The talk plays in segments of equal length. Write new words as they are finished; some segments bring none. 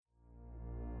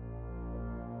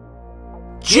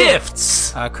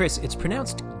Gifts! Chris, it's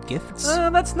pronounced gifts?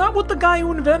 That's not what the guy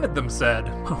who invented them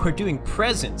said. We're doing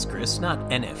presents, Chris, not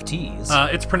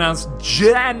NFTs. It's pronounced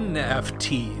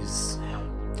GenFTs.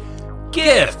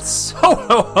 Gifts! Ho,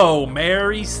 ho, ho,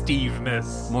 Merry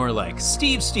Steve-miss. More like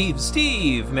Steve,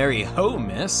 Merry ho,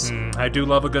 miss. I do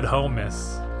love a good ho,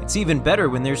 miss. It's even better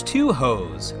when there's two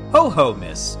hoes. Ho, ho,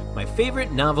 miss. My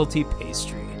favorite novelty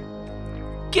pastry.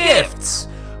 Gifts!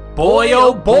 Boy,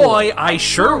 oh boy, I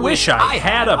sure wish I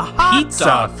had a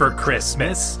pizza for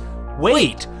Christmas.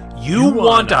 Wait, you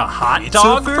want a hot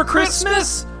dog for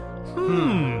Christmas?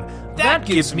 That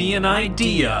gives me an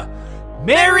idea.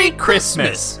 Merry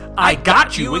Christmas! I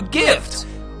got you a gift!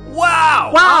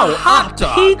 Wow, a hot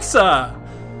dog. pizza!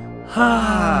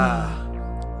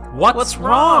 What's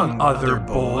wrong, other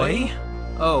boy?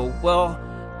 Oh, well,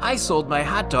 I sold my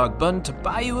hot dog bun to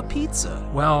buy you a pizza.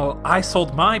 Well, I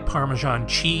sold my Parmesan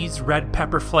cheese, red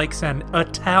pepper flakes, and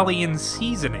Italian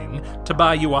seasoning to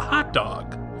buy you a hot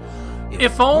dog.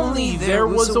 If only there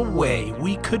was a way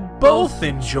we could both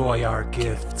enjoy our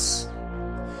gifts.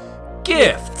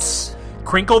 Gifts!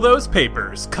 Crinkle those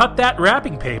papers, cut that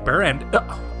wrapping paper, and...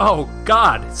 oh,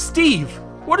 God, Steve!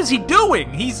 What is he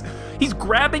doing? He's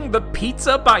grabbing the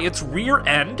pizza by its rear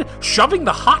end, shoving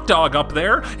the hot dog up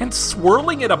there, and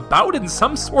swirling it about in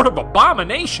some sort of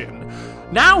abomination.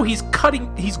 Now he's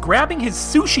grabbing his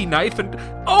sushi knife and,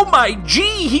 oh my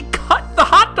gee, he cut the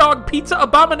hot dog pizza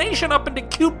abomination up into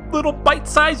cute little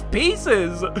bite-sized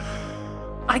pieces.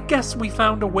 I guess we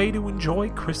found a way to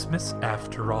enjoy Christmas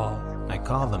after all. I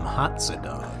call them hotza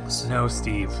dogs. No,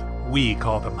 Steve, we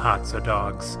call them hotza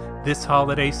dogs this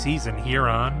holiday season here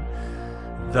on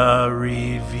the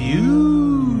Reviewniverse.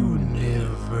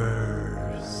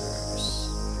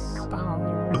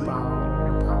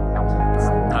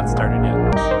 Not started yet.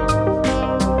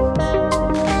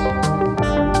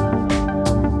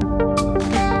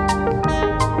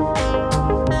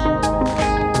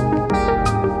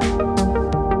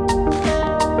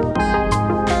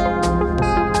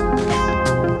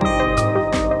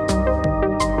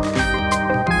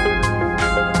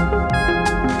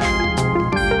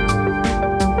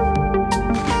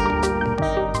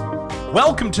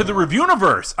 Welcome to the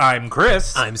Reviewniverse. I'm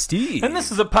Chris. I'm Steve. And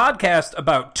this is a podcast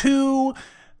about two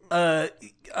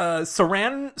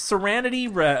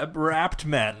serenity-wrapped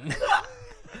men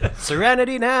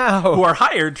Serenity now! who are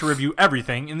hired to review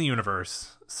everything in the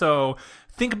universe. So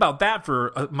think about that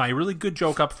for my really good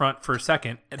joke up front for a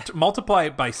second. And multiply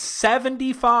it by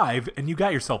 75, and you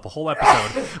got yourself a whole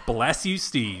episode. Bless you,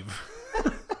 Steve.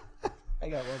 I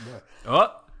got one more.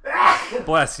 Oh,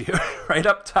 bless you. Right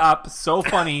up top. So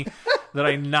funny that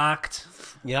I knocked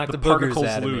the particles boogers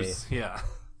out loose. of me. Yeah.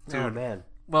 Oh, man.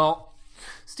 Well,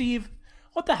 Steve,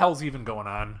 what the hell's even going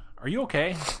on? Are you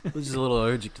okay? I'm just a little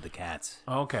allergic to the cats.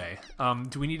 Okay.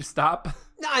 Do we need to stop?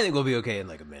 No, I think we'll be okay in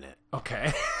like a minute.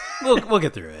 Okay. We'll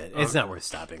get through it. It's not worth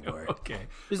stopping for. Okay.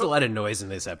 There's a lot of noise in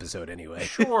this episode anyway.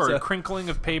 Sure. So, Crinkling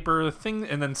of paper,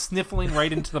 and then sniffling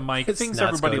right into the mic. Things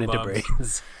snot's everybody going into loves.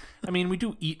 brains. I mean, we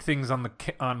do eat things on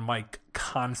mic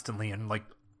constantly and like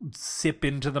sip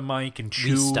into the mic and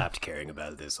chew. We stopped caring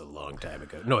about this a long time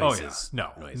ago. Noises. Oh, yeah.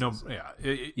 Noises. No. Yeah.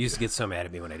 You used to get so mad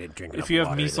at me when I didn't drink enough If you have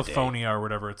water in the day. misophonia or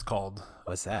whatever it's called.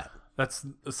 What's that? That's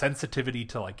a sensitivity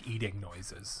to like eating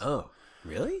noises. Oh,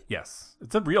 really? Yes,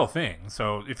 it's a real thing.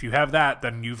 So if you have that,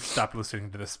 then you've stopped listening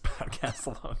to this podcast a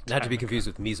long time. Not to be confused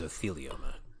with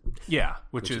mesothelioma. Yeah,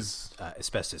 which is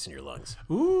asbestos in your lungs.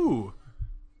 Ooh.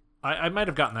 I might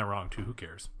have gotten that wrong too. Who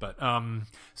cares? But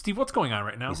Steve, what's going on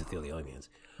right now? Mesothelioma.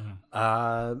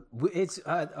 It's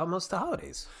almost the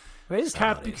holidays. Right? It's the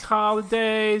Happy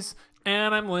holidays,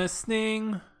 and I'm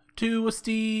listening to a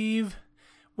Steve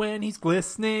when he's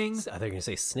glistening I thought you were going to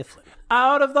say sniffling.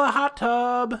 out of the hot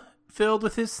tub filled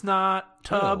with his snot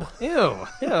tub. Ew.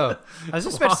 I was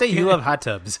just about to say you love hot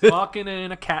tubs. Walking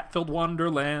in a cat-filled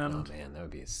wonderland. Oh, man, that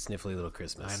would be a sniffly little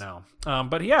Christmas. I know.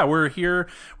 But yeah, we're here.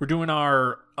 We're doing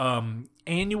our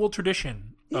annual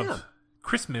tradition of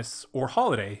Christmas or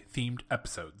holiday-themed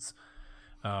episodes.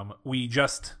 A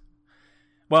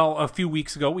few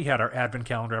weeks ago, we had our Advent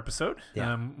Calendar episode.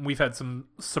 Yeah. We've had some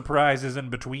surprises in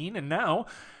between, and now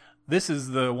this is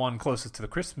the one closest to the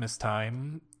Christmas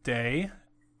time day.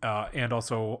 And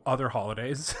also other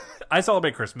holidays. I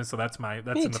celebrate Christmas, so that's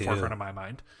in the forefront of my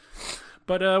mind.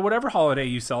 But whatever holiday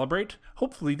you celebrate,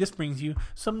 hopefully this brings you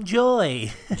some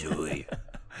joy. Joy.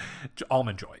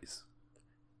 Almond joys.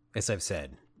 As I've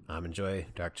said, almond joy,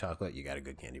 dark chocolate, you got a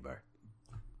good candy bar.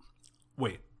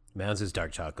 Wait. Mounds is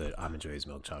dark chocolate, almond joy is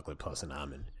milk chocolate plus an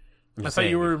almond. I thought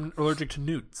you were allergic to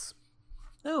newts.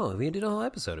 No, we did a whole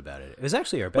episode about it. It was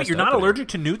actually our best. Wait, you're not allergic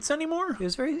to newts anymore? It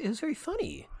was very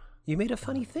funny. You made a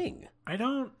funny thing. I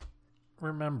don't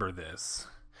remember this.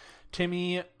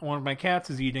 Timmy, one of my cats,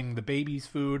 is eating the baby's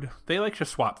food. They like to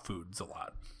swap foods a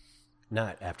lot.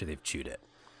 Not after they've chewed it.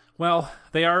 Well,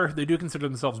 they do consider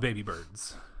themselves baby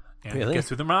birds. And really? Guess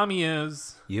who their mommy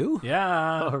is? You?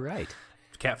 Yeah. All right.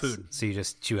 Cat food. So you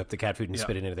just chew up the cat food and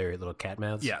spit it into their little cat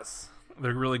mouths? Yes.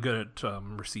 They're really good at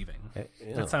receiving.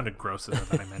 That sounded grosser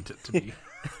than I meant it to be.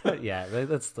 Yeah,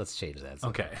 let's change that.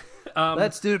 Okay.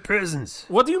 Let's do presents.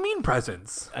 What do you mean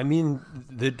presents? I mean,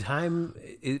 the time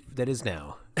that is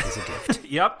now is a gift.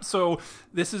 Yep. So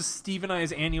this is Steve and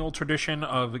I's annual tradition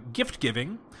of gift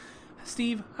giving.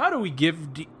 Steve, how do we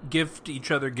gift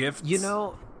each other gifts? You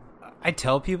know, I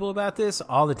tell people about this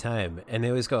all the time, and they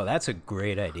always go, that's a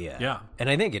great idea. Yeah. And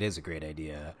I think it is a great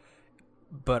idea.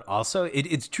 But also,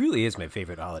 it truly is my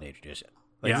favorite holiday tradition.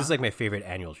 Like, this is like my favorite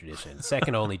annual tradition,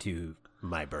 second only to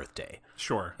my birthday.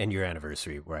 Sure. And your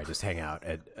anniversary, where I just hang out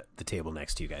at the table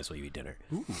next to you guys while you eat dinner.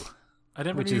 Ooh. I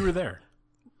never knew you were there.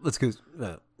 Let's go.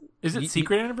 Is it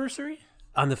secret anniversary?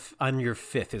 On your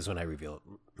 5th is when I reveal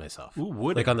myself. Ooh,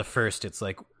 wooden. Like on the 1st, it's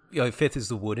like, 5th is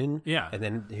the wooden. Yeah. And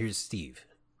then here's Steve,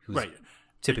 who's right.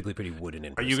 typically pretty wooden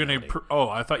in Are you personality. going to...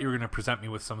 I thought you were going to present me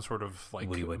with some sort of like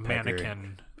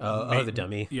mannequin. The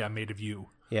dummy. Yeah, made of you.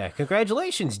 Yeah,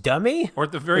 congratulations, dummy. Or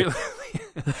at the very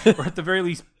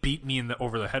least beat me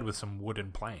over the head with some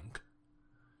wooden plank.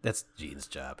 That's Jean's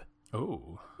job.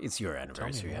 Oh. It's your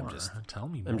anniversary. Tell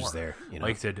me more. I'm just there, you know.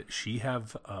 Like, did she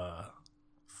have a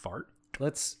fart?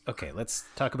 Let's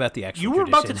talk about the actual You were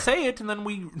tradition. about to say it, and then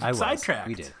we sidetracked.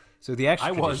 We did. So the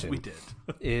actual tradition we did.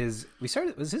 is we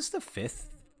started. Was this the 5th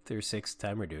or 6th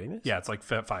time we're doing this? Yeah, it's like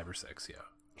 5 or 6. Yeah,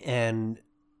 and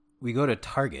we go to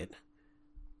Target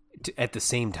at the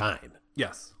same time.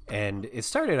 Yes, and it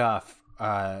started off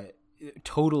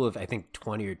total of I think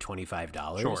 $20 or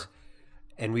 $25. Sure.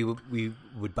 And we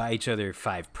would buy each other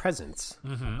 5 presents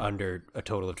under a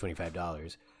total of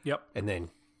 $25. Yep. And then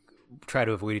try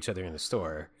to avoid each other in the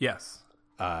store. Yes.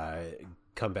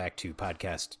 Come back to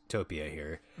Podcasttopia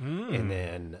here, and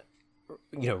then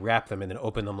wrap them and then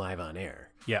open them live on air.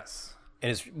 Yes.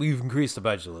 And we've increased the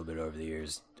budget a little bit over the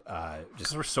years.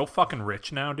 Just we're so fucking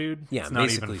rich now, dude. Yeah, it's not even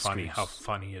basically funny Scrooge. how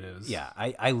funny it is. Yeah,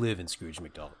 I live in Scrooge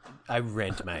McDuck. I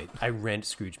rent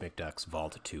Scrooge McDuck's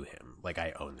vault to him. Like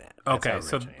I own that. That's okay,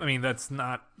 so I mean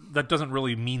that doesn't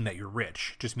really mean that you're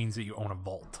rich. It just means that you own a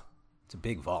vault. It's a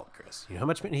big vault, Chris. You know how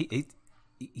much money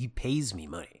he pays me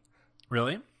money.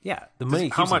 Really? Yeah, the money.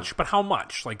 How much? But how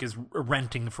much? Like is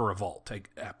renting for a vault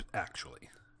actually?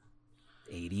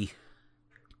 80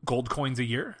 gold coins a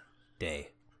year. Day.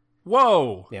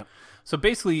 Whoa. Yeah. So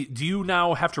basically, do you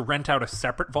now have to rent out a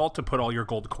separate vault to put all your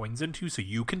gold coins into so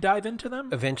you can dive into them?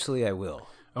 Eventually, I will.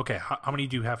 Okay. How many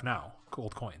do you have now?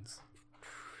 Gold coins.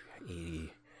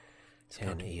 80,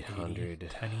 10, 800.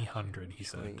 10, he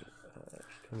said.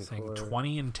 Saying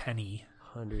 20 and 10.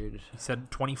 100. He said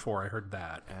 24. I heard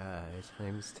that.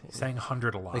 Times 10. Saying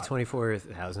 100 a lot. Like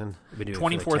 24,000.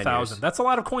 24,000. That's a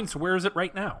lot of coins. So where is it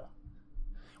right now?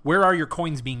 Where are your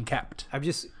coins being kept? I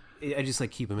just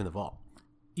like keep them in the vault.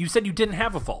 You said you didn't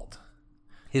have a vault.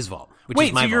 His vault. Which Wait,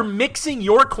 is my so you're vault. mixing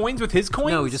your coins with his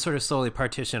coins? No, we just sort of slowly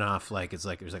partition off. Like it's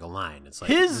like there's like a line. It's like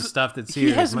his the stuff that's here.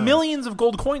 He has is mine. millions of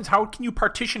gold coins. How can you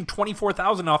partition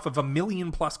 24,000 off of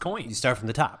 1,000,000+ You coins? start from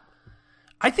the top.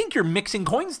 I think you're mixing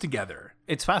coins together.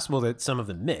 It's possible that some of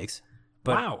them mix.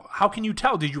 But wow, how can you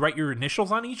tell? Did you write your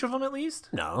initials on each of them at least?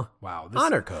 No. Wow,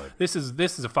 Honor code. This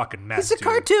is a fucking mess. He's a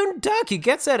cartoon duck. He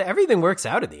gets that everything works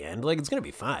out in the end. Like it's gonna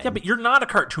be fine. Yeah, but you're not a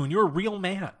cartoon. You're a real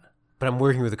man. But I'm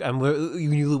working with.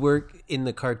 You work in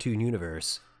the cartoon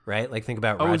universe, right? Like think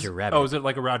about Roger Rabbit. Oh, is it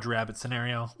like a Roger Rabbit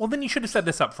scenario? Well, then you should have said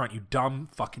this up front. You dumb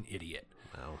fucking idiot.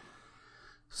 Wow.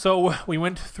 So we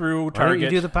went through Why Target.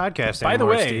 don't you do the podcast By the anymore,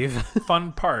 way, Steve?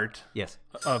 fun part. Yes.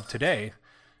 Of today.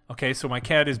 Okay, so my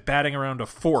cat is batting around a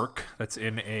fork that's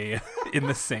in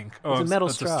the sink. Oh, it's a metal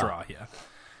that's straw. A straw. Yeah.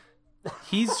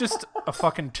 He's just a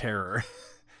fucking terror.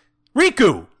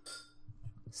 Riku,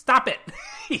 stop it!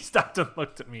 He stopped and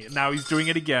looked at me, and now he's doing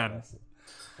it again.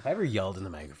 If I ever yelled in the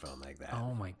microphone like that,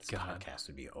 oh my this god, podcast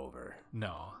would be over.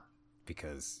 No,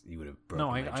 because you would have broken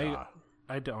my jaw.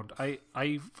 I don't.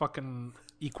 I fucking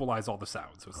equalize all the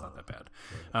sounds, so it's not that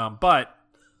bad. But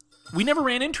we never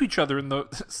ran into each other in the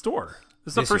store.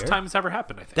 This is the first time it's ever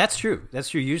happened, I think. That's true. That's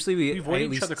true. Usually we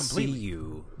avoid each other see completely.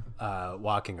 you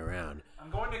walking around. I'm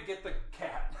going to get the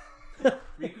cat.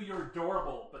 Riku, you're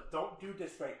adorable, but don't do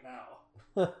this right now.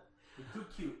 You're too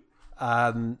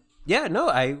cute. Yeah,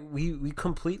 no, we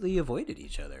completely avoided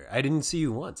each other. I didn't see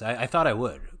you once. I thought I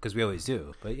would because we always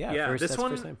do. But yeah, this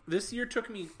first time. This year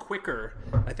took me quicker.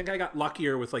 I think I got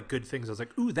luckier with like good things. I was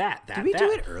like, ooh, that. Did we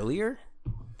do it earlier?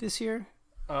 this year?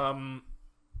 No,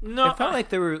 It felt like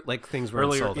there were like things were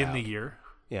earlier sold in out. the year.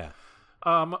 Yeah.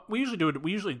 We usually do it.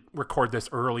 We usually record this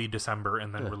early December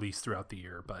and then release throughout the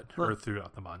year, or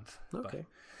throughout the month. Okay. But,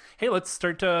 hey, let's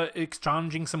start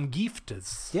exchanging some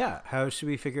gifts. Yeah. How should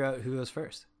we figure out who goes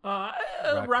first?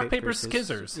 Rock, paper,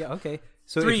 scissors. Yeah. Okay.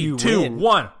 So if 3, you 2, win,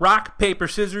 1. Rock, paper,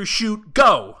 scissors, shoot,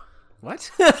 go.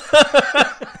 What?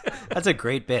 That's a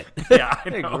great bit. Yeah, I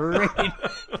know. Great.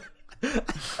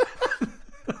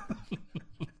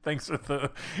 Thanks for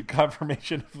the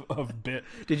confirmation of bit.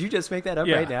 Did you just make that up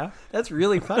Yeah. right now? That's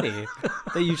really funny.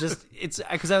 That you just it's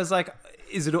because I was like,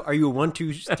 are you a 1,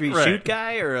 2, 3 Right. shoot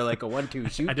guy or like a 1, 2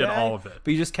 shoot? I did guy? all of it.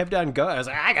 But you just kept on going. I was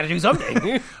like, I got to do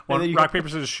something. Rock, paper,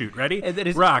 scissors, shoot. Ready? And then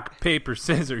it's- Rock, paper,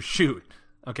 scissors, shoot.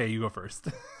 Okay, you go first.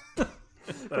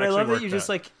 But I love that you just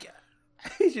like.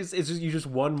 It's just you just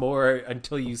one more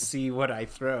until you see what I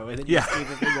throw, and then you see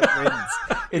the thing that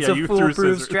wins. It's Yeah, a you threw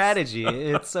foolproof scissors. strategy.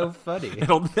 It's so funny.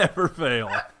 It'll never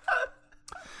fail.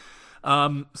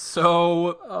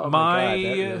 So Oh my, God, that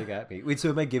really got me. Wait, so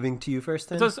am I giving to you first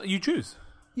then? you choose.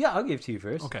 Yeah, I'll give to you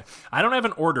first. Okay, I don't have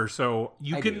an order, so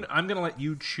I do. I'm gonna let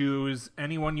you choose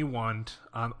anyone you want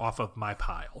off of my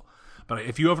pile. But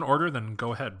if you have an order, then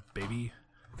go ahead, baby.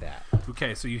 That.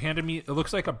 Okay, so you handed me. It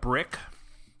looks like a brick.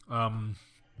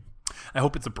 I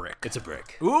hope it's a brick. It's a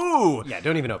brick. Ooh. Yeah,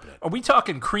 don't even open it. Are we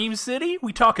talking Cream City?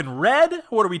 We talking red?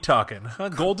 What are we talking?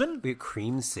 Golden? Wait,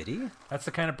 Cream City? That's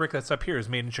the kind of brick that's up here. Is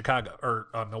made in Chicago or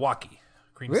Milwaukee.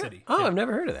 Cream Really? City. Oh, Yeah. I've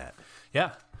never heard of that.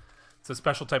 Yeah. It's a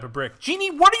special type of brick. Jeannie,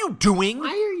 what are you doing? Why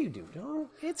are you doing? Oh,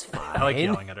 it's fine. I like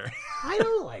yelling at her. I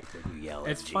don't like when you yell.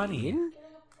 It's at funny. Gene.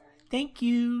 Thank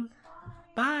you.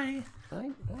 Bye. Hi,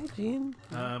 Gene.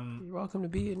 You're welcome to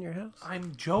be in your house.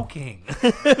 I'm joking.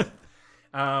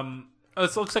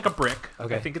 This looks like a brick.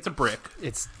 Okay. I think it's a brick.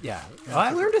 It's Well,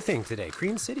 I learned a thing today.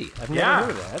 Cream City. I've never Yeah. heard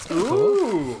of that. That's kind of cool.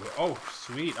 Ooh. Oh,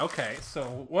 sweet. Okay.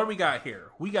 So what do we got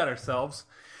here? We got ourselves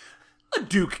a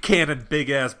Duke Cannon big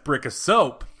ass brick of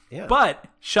soap. Yeah. But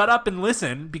shut up and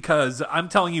listen because I'm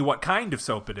telling you what kind of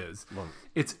soap it is.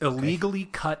 It's illegally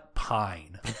cut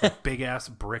pine. A big ass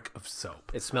brick of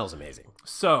soap. It smells amazing.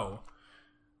 So,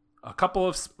 a couple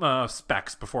of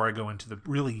specs before I go into the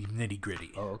really nitty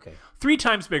gritty. Oh, okay. 3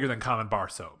 times bigger than common bar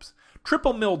soaps.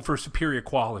 Triple milled for superior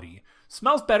quality.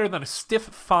 Smells better than a stiff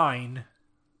fine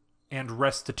and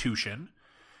restitution.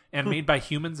 And made by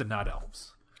humans and not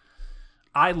elves.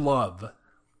 I love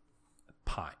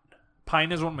pine.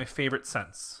 Pine is one of my favorite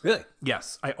scents. Really?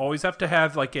 Yes. I always have to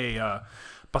have like a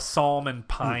balsam and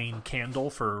pine candle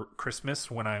for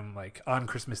Christmas when I'm like on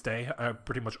Christmas Day. I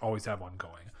pretty much always have one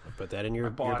going. I'll put that in your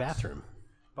bought- bathroom.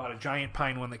 Bought a giant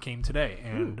pine one that came today,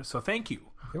 and so thank you.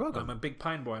 You're welcome. I'm a big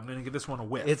pine boy. I'm going to give this one a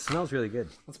whiff. It smells really good.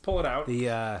 Let's pull it out.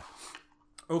 The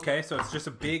Okay, so it's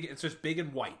just big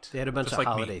and white. they had a bunch just of like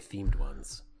me. holiday themed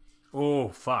ones. Oh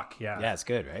fuck yeah! Yeah, it's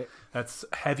good, right? That's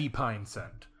heavy pine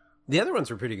scent. The other ones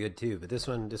were pretty good too, but this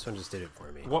one just did it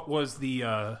for me. What was the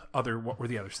other? What were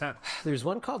the other scents? There's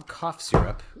one called cough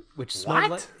syrup, which smelled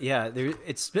What? like it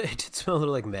did smell a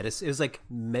little like medicine. It was like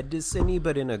medicine-y,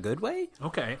 but in a good way.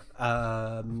 Okay,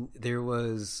 There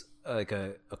was like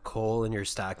a coal in your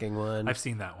stocking one. I've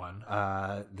seen that one.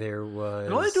 There was.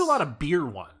 They only do a lot of beer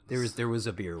ones. There was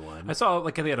a beer one, I saw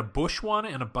like they had a Busch one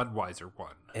and a Budweiser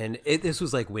one. and this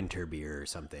was like winter beer or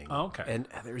something. Oh, okay. And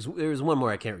there was one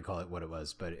more. I can't recall what it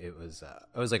was, but it was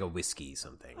like a whiskey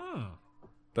something.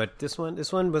 But this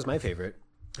one was my favorite.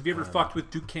 Have you ever fucked with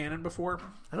Duke Cannon before?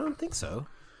 I don't think so.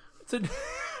 It's a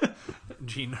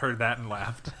Gene heard that and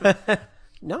laughed.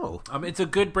 No. It's a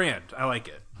good brand. I like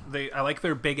it. I like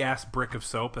their big ass brick of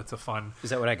soap. That's a fun. Is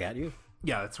that what I got you?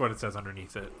 Yeah, that's what it says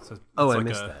underneath it. It says, Oh, it's I like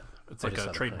missed a, that. It's I like just a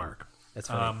saw the trademark. That's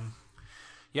funny.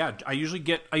 Yeah, I usually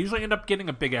end up getting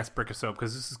a big ass brick of soap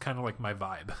because this is kind of like my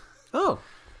vibe. Oh,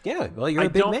 yeah. Well, you're I a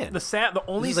big don't. man. The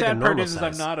only This is like a sad part normal is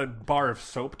I'm size. not a bar of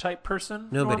soap type person.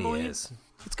 Nobody normally. is.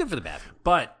 It's good for the bathroom.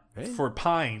 But Right? for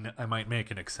pine, I might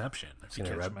make an exception. If you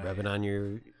Gonna catch rub it on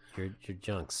your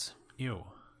junks. Ew.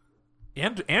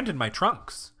 And in my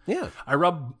trunks. Yeah, I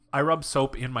rub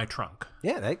soap in my trunk.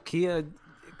 yeah. That Kia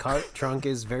car trunk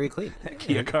is very clean.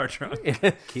 Kia car trunk.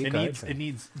 Kia It car needs. trunk. It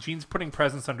needs. Jean's putting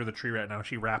presents under the tree right now.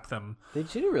 She wrapped them. She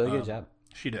did a really good job.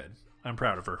 She did. I'm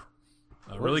proud of her.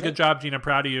 Really good job, Jean. I'm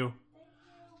proud of you.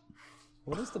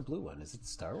 What is the blue one? Is it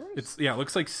Star Wars? It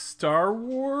looks like Star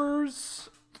Wars.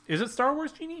 Is it Star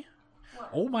Wars, Jeannie?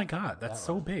 Oh my god, that's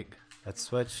so big.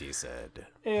 That's what she said.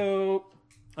 Ew.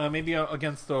 Maybe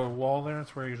against the wall there.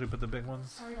 That's where I usually put the big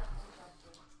ones.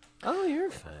 Oh,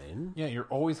 you're fine. Yeah, you're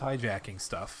always hijacking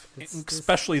stuff. It's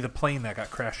Especially the plane that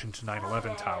got crashed into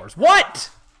 9/11 towers. What?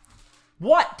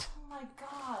 What? Oh my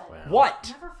god.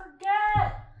 What? Never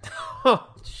forget.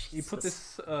 You put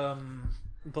this the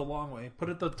long way. Put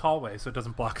it the tall way so it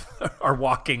doesn't block our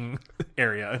walking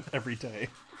area every day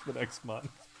for the next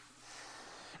month.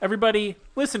 Everybody,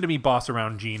 listen to me boss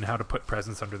around Gene how to put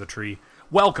presents under the tree.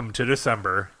 Welcome to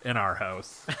December in our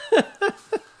house.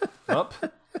 Up.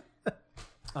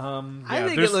 I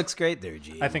think it looks great there,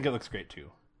 Gene. I think it looks great too.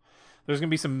 There's going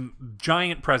to be some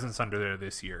giant presents under there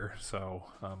this year, so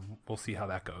we'll see how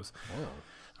that goes. Oh.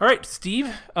 All right,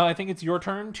 Steve, I think it's your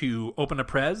turn to open a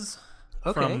prez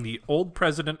from the old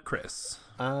President Chris.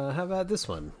 How about this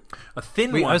one? A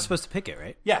thin one. I was supposed to pick it,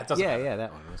 right? Yeah, it doesn't matter. Yeah,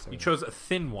 that one. You chose a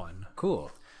thin one.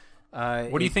 Cool.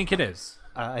 What do you think it is?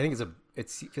 I think it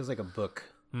feels like a book.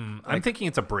 I'm thinking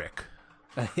it's a brick.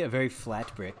 A very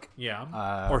flat brick.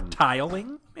 Yeah. Or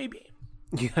tiling, maybe?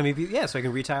 Yeah, so I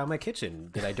can retile my kitchen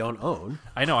that I don't own.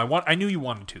 I know. I knew you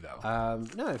wanted to, though.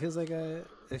 No, it feels like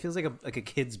a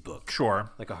kid's book. Sure.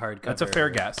 Like a hardcover. That's a fair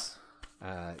guess.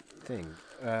 Thing.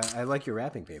 I like your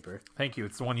wrapping paper. Thank you.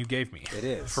 It's the one you gave me. It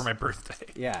is. For my birthday.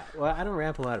 Yeah. Well, I don't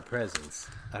wrap a lot of presents.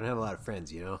 I don't have a lot of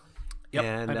friends, you know? Yep,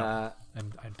 and I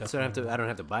know. So I don't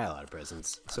have to buy a lot of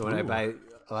presents. So when I buy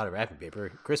a lot of wrapping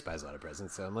paper, Chris buys a lot of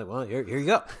presents. So I'm like, well, here you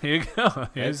go. Here you go.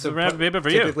 Here's the wrapping paper for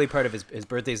typically you. Typically part of his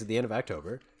birthday's at the end of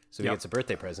October. So he gets a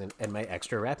birthday present and my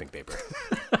extra wrapping paper.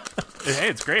 Hey,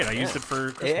 it's great. I used it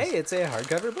for Christmas. Hey, it's a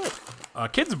hardcover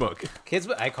book. Kid's book. Kids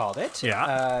book. I called it.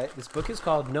 Yeah. This book is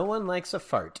called No One Likes a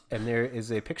Fart, and there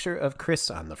is a picture of Chris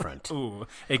on the front. Ooh,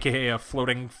 a.k.a. a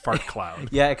floating fart cloud.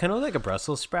 Yeah, it kind of looks like a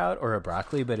Brussels sprout or a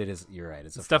broccoli, but it is. You're right.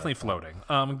 It's definitely floating.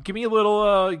 Give me a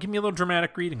little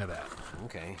dramatic reading of that.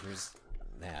 Okay, here's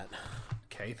that.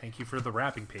 Okay, thank you for the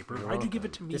wrapping paper. Why'd you give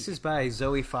it to me? This is by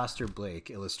Zoe Foster Blake,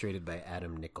 illustrated by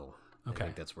Adam Nickel. Okay. I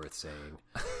think that's worth saying.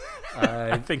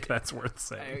 I think that's worth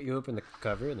saying. You open the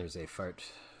cover and there's a fart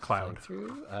cloud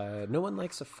through. No one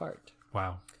likes a fart.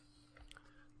 Wow.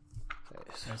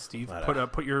 Steve,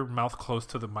 put your mouth close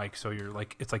to the mic so you're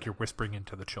it's like you're whispering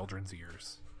into the children's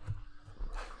ears.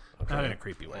 Okay. Not in a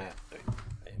creepy way.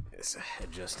 Let's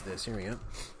adjust this. Here we go.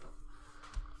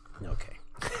 Okay.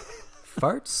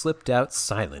 Fart slipped out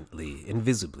silently,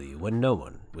 invisibly, when no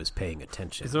one was paying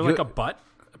attention. Is there like a butt?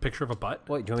 A picture of a butt?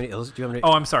 Wait, do you want me to?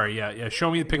 Oh, I'm sorry. Yeah.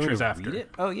 Show me the pictures after. Read it?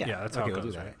 Oh, yeah. Yeah, that's how it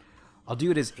goes, right? I'll do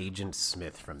it as Agent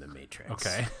Smith from The Matrix.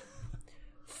 Okay.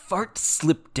 Fart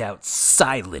slipped out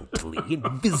silently,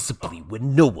 invisibly,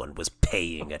 when no one was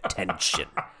paying attention.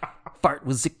 Fart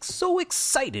was so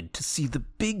excited to see the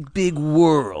big, big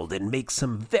world and make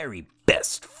some very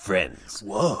best friends.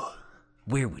 Whoa.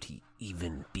 Where would he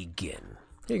even begin?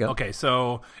 Here you go. Okay,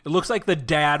 so it looks like the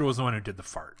dad was the one who did the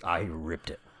fart. I ripped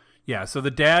it. Yeah, so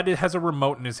the dad has a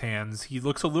remote in his hands. He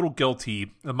looks a little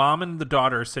guilty. The mom and the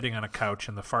daughter are sitting on a couch,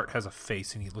 and the fart has a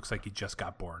face, and he looks like he just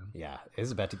got born. Yeah, it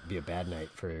is about to be a bad night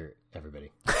for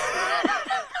everybody.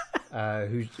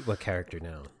 What character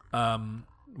now?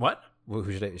 What?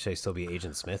 Who should I still be?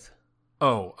 Agent Smith?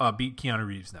 Oh, beat Keanu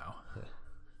Reeves now.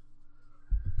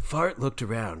 Fart looked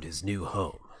around his new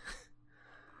home.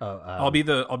 I'll be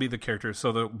the character.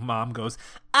 So the mom goes,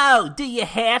 "Oh, do you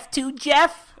have to,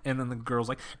 Jeff?" And then the girl's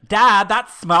like, "Dad,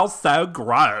 that smells so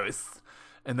gross."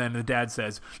 And then the dad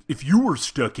says, "If you were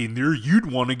stuck in there,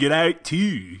 you'd want to get out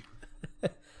too."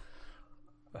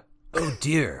 Oh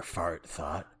dear, Fart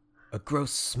thought. A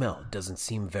gross smell doesn't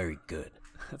seem very good.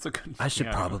 That's a good. I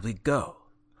should probably go.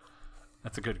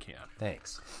 That's a good Keanu.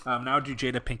 Thanks. Now do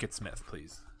Jada Pinkett Smith,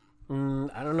 please.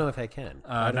 I don't know if I can.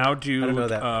 Now do I don't know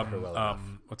that her well enough.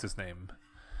 What's his name?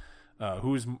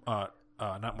 Who's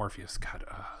not Morpheus? God,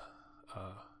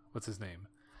 what's his name?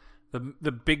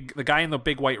 The guy in the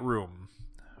big white room.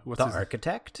 What's the his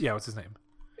architect? Yeah, what's his name?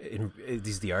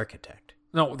 He's the architect.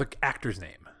 No, the actor's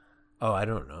name. Oh, I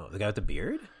don't know. The guy with the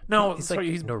beard? No, he's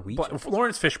he's Norwegian.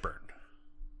 Lawrence Fishburne.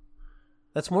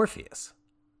 That's Morpheus.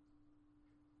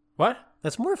 What?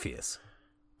 That's Morpheus.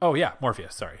 Oh yeah,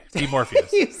 Morpheus. Sorry, Steve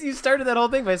Morpheus. You started that whole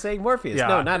thing by saying Morpheus. Yeah,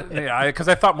 no, not because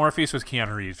I thought Morpheus was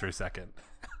Keanu Reeves for a second.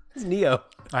 It's Neo.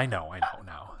 I know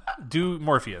now. Do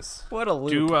Morpheus. What a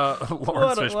loop. Do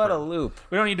Lawrence Fishburne. What a loop.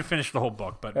 We don't need to finish the whole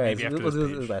book, but maybe after this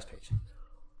page. The last page.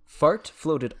 Fart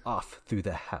floated off through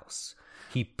the house.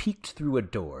 He peeked through a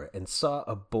door and saw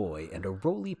a boy and a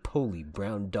roly-poly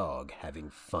brown dog having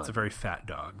fun. It's a very fat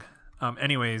dog.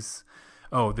 Anyways,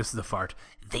 this is the fart.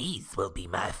 These will be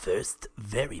my first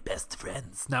very best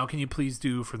friends. Now, can you please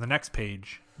do, for the next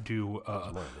page,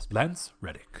 Lance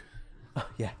Reddick. Oh,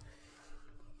 yeah.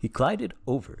 He glided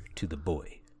over to the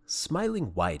boy,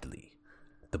 smiling widely.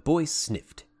 The boy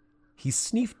sniffed. He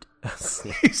sniffed.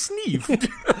 He sneezed.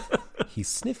 He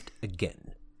sniffed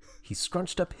again. He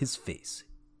scrunched up his face.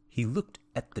 He looked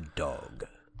at the dog.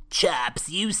 Chops,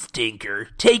 you stinker.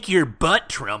 Take your butt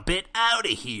trumpet out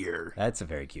of here. That's a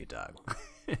very cute dog.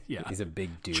 Yeah. He's a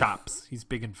big dude. Chops. He's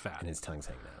big and fat. And his tongue's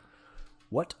hanging out.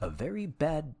 What a very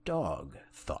bad dog,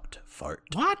 thought Fart.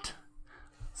 What?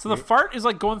 So the fart is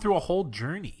like going through a whole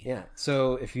journey. Yeah.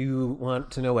 So if you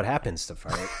want to know what happens to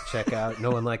Fart, check out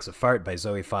No One Likes a Fart by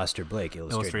Zoe Foster Blake,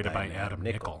 illustrated by Adam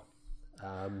Nichol.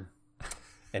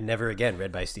 And Never Again,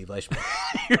 read by Steve Leishman.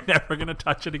 You're never going to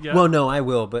touch it again? Well, no, I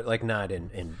will, but like not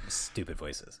in stupid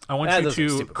voices. I want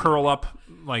you to curl up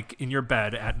like in your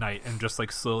bed at night and just like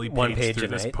slowly page through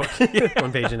this book.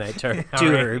 One page a night to right.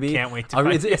 Herbie. Can't wait to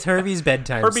it's Herbie's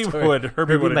bedtime Herbie story. would.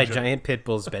 Herbie would my enjoy giant pit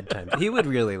bull's bedtime. He would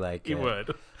really like He it.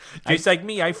 would. Just like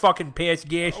me, I fucking pass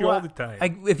gas you all the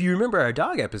time. If you remember our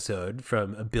dog episode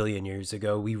from a billion years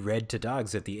ago, we read to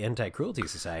dogs at the Anti-Cruelty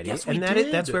Society. Yes, and we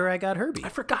did. that's where I got Herbie. I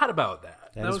forgot about that.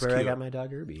 That is was where cute. I got my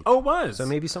dog Herbie. Oh, it was? So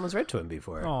maybe someone's read to him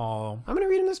before. Oh. I'm going to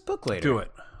read him this book later. Do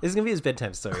it. This is going to be his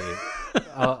bedtime story.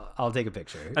 I'll take a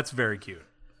picture. That's very cute.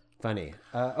 Funny.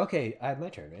 Okay, I have my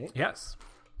turn, right? Yes.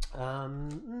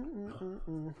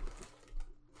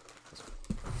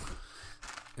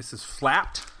 This is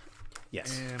flat.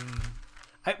 Yes.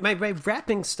 And My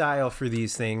rapping style for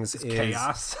these things is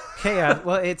chaos. Chaos.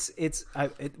 Well,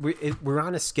 we're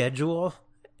on a schedule,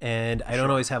 and I don't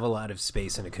always have a lot of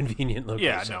space in a convenient location.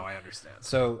 Yeah, no, I understand.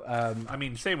 So, I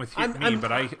mean, same with me,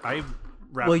 but I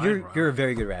rap. well, you're a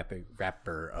very good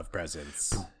rapper of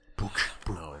presence.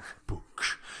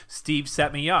 Steve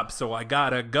set me up, so I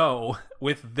gotta go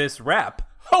with this rap.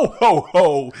 Ho, ho,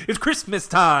 ho! It's Christmas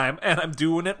time, and I'm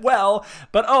doing it well,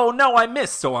 but oh no, I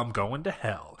missed, so I'm going to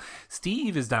hell.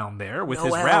 Steve is down there with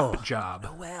his rap job.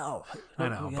 Well, I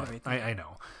know, but I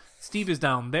know. Steve is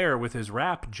down there with his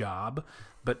rap job,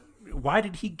 but why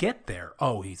did he get there?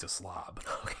 Oh, he's a slob.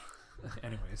 Okay.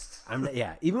 Anyways.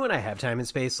 even when I have time and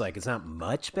space, like, it's not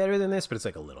much better than this, but it's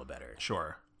like a little better.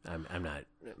 Sure. I'm not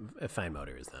a fine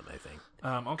motor as them, I think.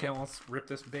 Okay, well, let's rip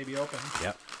this baby open.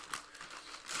 Yep.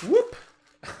 Whoop!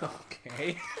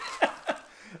 Okay.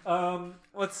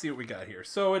 Let's see what we got here.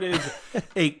 So it is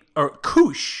a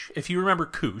koosh, if you remember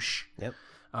koosh. Yep.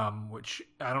 Which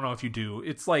I don't know if you do.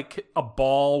 It's like a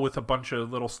ball with a bunch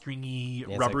of little stringy,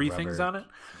 rubbery things on it.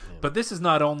 Yeah. But this is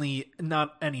not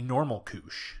any normal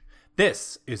koosh.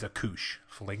 This is a koosh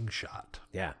fling shot.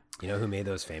 Yeah. You know who made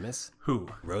those famous? Who?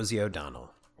 Rosie O'Donnell.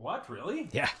 What, really?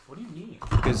 Yeah. What do you mean?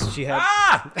 Because she had...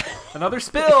 Another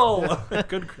spill!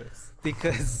 Good, Chris.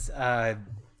 Because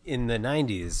in the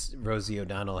 90s, Rosie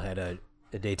O'Donnell had a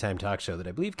daytime talk show that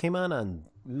I believe came on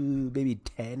maybe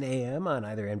 10 a.m. on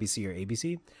either NBC or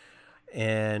ABC.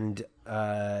 And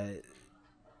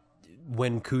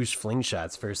when Koosh fling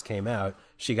shots first came out,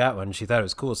 she got one. She thought it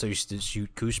was cool, so she used to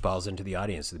shoot Koosh balls into the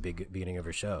audience at the beginning of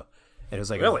her show. And it was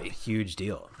like a huge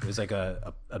deal. It was like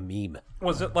a meme.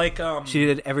 Was it like... She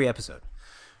did it every episode.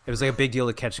 It was like a big deal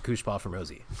to catch a Koosh ball from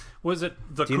Rosie. Was it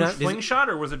the Koosh fling shot,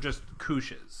 or was it just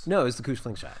Kooshes? No, it was the Koosh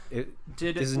fling shot.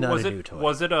 This is not a new toy.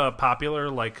 Was it a popular,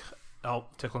 like,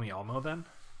 Tickle Me Elmo then?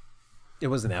 It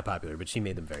wasn't that popular, but she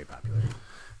made them very popular.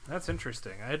 That's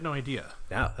interesting. I had no idea.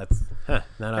 No, that's not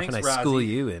Thanks, often I Rosie. school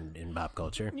you in pop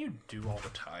culture. You do all the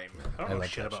time. I don't know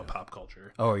shit about pop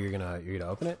culture. Oh, you're gonna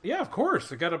open it? Yeah, of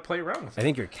course. I got to play around with it. I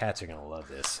think your cats are gonna love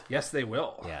this. Yes, they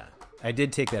will. Yeah, I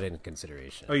did take that into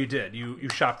consideration. Oh, you did. You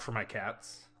shopped for my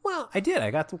cats. Well, I did. I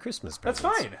got them Christmas presents.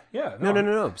 That's fine. Yeah.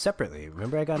 No. Separately.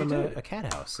 Remember, I got them a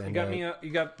cat house. And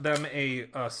you got them a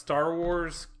Star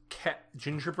Wars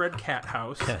gingerbread cat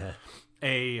house.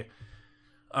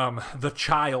 The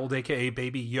child, aka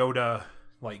Baby Yoda,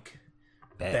 like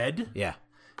bed. Yeah.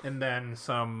 And then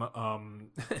some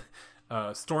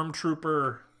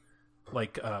stormtrooper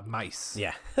like mice.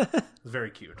 Yeah. It's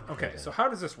very cute. Okay, so how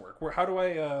does this work? How do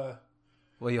I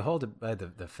Well, you hold it by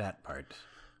the fat part.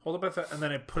 Hold it by fat, and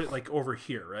then I put it like over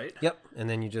here, right? Yep. And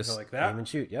then you just like that? aim and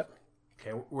shoot. Yep.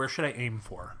 Okay, where should I aim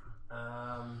for?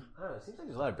 I don't know. It seems like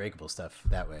there's a lot of breakable stuff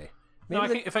that way. No,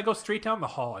 if I go straight down the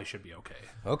hall, I should be okay.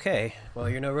 Okay. Well,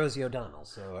 you're no Rosie O'Donnell,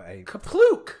 so I...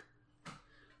 Kaplook!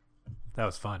 That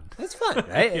was fun. That's fun,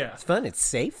 right? Yeah. It's fun. It's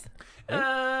safe. Right?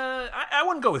 I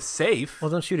wouldn't go with safe. Well,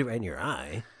 don't shoot it right in your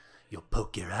eye. You'll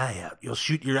poke your eye out. You'll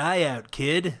shoot your eye out,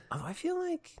 kid. Although I feel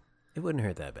like it wouldn't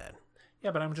hurt that bad.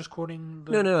 Yeah, but I'm just quoting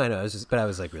the... No, I know. I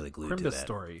was like really glued to that.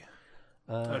 story.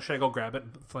 Should I go grab it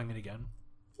and fling it again?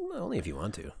 Well, only if you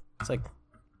want to. It's like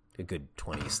a good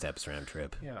 20 steps round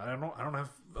trip. Yeah, I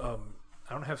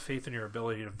don't have faith in your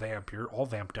ability to vamp. You're all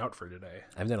vamped out for today.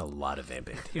 I've done a lot of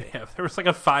vamping today. Yeah, there was like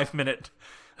a 5-minute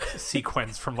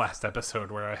sequence from last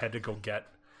episode where I had to go get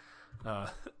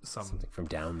something from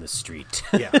down the street.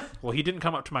 Yeah. Well, he didn't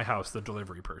come up to my house, the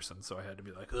delivery person, so I had to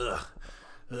be like, ugh.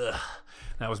 Ugh,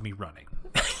 that was me running.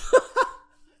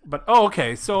 But,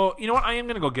 okay, so, you know what? I am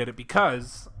going to go get it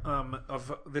because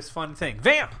of this fun thing.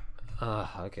 Vamp!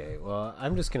 Okay. Well,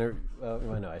 I'm just going to...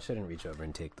 well, no, I shouldn't reach over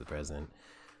and take the present.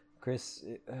 Chris,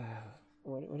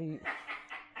 what do you...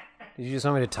 Did you just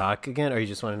want me to talk again, or you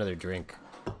just want another drink?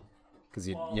 Because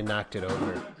you knocked it over. I'm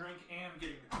going to drink and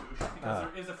getting the koosh because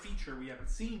there is a feature we haven't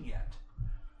seen yet.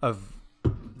 Of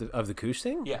the koosh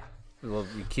thing? Yeah. Well,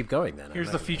 you keep going then.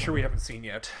 Here's the feature we haven't seen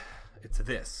yet. It's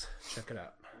this. Check it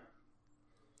out.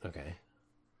 Okay.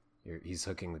 He's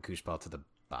hooking the koosh ball to the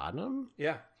bottom?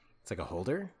 Yeah. It's like a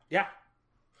holder? Yeah.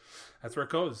 That's where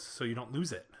it goes, so you don't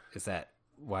lose it. Is that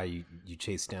why you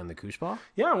chase down the koosh ball?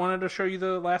 Yeah, I wanted to show you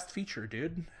the last feature,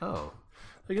 dude. Oh.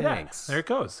 Look at Thanks. that. There it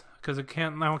goes. Because it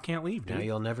can't leave, dude. Now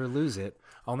you'll never lose it.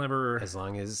 I'll never... As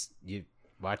long as you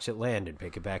watch it land and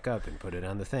pick it back up and put it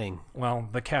on the thing. Well,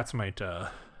 the cats might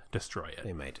destroy it.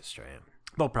 They might destroy him.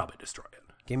 They'll probably destroy it.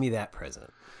 Give me that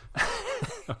present.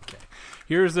 Okay.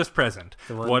 Here's this present.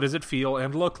 What does it feel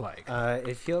and look like?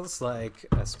 It feels like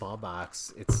a small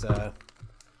box. It's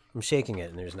I'm shaking it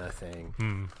and there's nothing.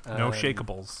 No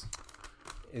shakeables.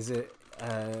 Is it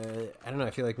I don't know,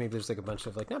 I feel like maybe there's like a bunch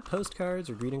of like not postcards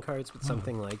or greeting cards, but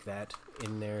something like that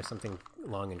in there, something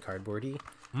long and cardboardy.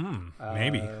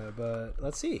 Maybe. But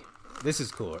let's see. This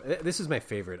is cool. This is my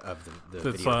favorite of the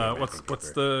video game what's wrapping the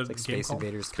paper. It's like game Space called?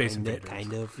 Invaders, Space kinda, Invaders.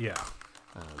 kind of. Yeah.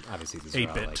 Obviously, these are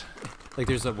all 8-bit. like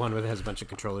there's a one where it has a bunch of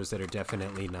controllers that are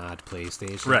definitely not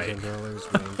PlayStation Right. controllers.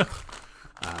 Right?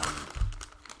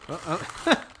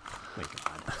 My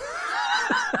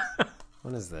God,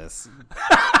 what is this?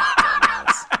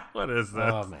 What is this?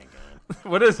 Oh my God,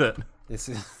 What is it? this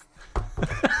is.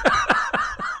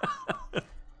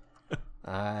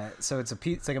 So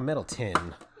it's like a metal tin,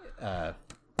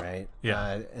 right?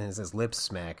 Yeah. And it says Lip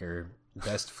Smacker,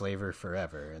 best flavor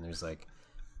forever. And there's like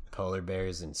polar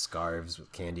bears and scarves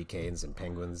with candy canes and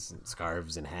penguins and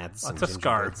scarves and hats. Lots and of gingerbreads.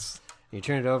 scarves. And you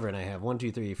turn it over, and I have 1,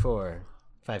 2, 3, 4,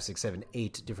 5, 6, 7,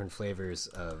 8 different flavors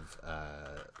of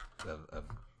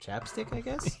chapstick, I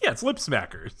guess. Yeah, it's lip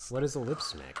smackers. What is a lip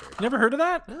smacker? Never heard of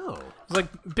that? No. It's like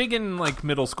big in like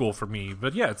middle school for me,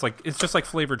 but yeah, it's just like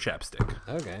flavored chapstick.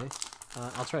 Okay.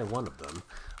 I'll try one of them.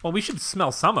 Well, we should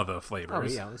smell some of the Oh,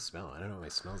 flavors. yeah, let's smell it. I don't know what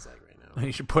it smells like right now.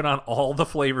 You should put on all the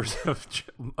flavors of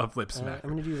lip I'm smacker.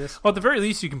 going to do this. Well, at the very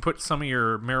least, you can put some of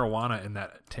your marijuana in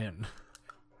that tin.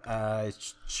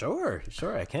 Sure,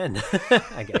 I can.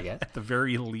 I guess. At the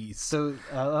very least. So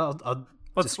I'll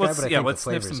Let's describe what I think let's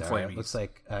the sniff flavors some are. flavors. It looks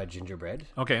like gingerbread.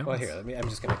 Okay. Well, here, I'm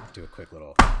just gonna do a quick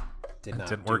little. Didn't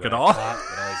do work what at I all. thought,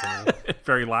 but I was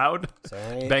Very loud.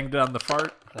 Sorry. Banged it on the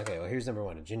fart. Okay, well here's number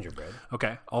one, a gingerbread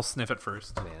Okay, I'll sniff it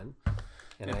first. man.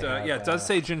 And It does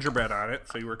say gingerbread on it,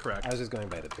 so you were correct. I was just going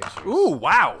by the pictures. Ooh,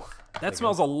 wow. That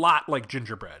smells a lot like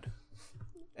gingerbread.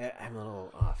 I'm a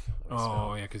little off.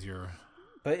 Oh, yeah, because you're...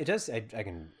 But it does. I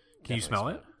can. Can you smell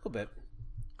it? A little bit.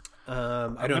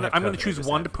 I'm going to choose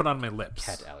one to put on my lips.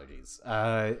 Cat allergies.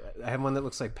 I have one that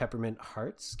looks like peppermint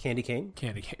hearts, candy cane.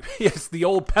 Candy cane. Yes, the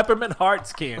old peppermint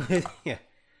hearts candy. Yeah.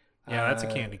 Yeah, that's a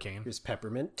candy cane. Here's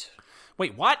peppermint.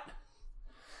 Wait, what?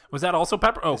 Was that also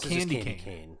pepper? Oh, This is just candy candy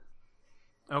cane. cane.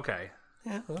 Okay.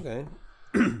 Yeah. Okay.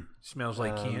 Smells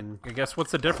like candy. I guess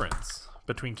what's the difference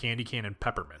between candy cane and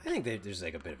peppermint? I think there's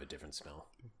like a bit of a different smell,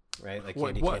 right? Like What-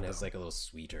 candy what, cane has though? like a little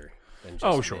sweeter than just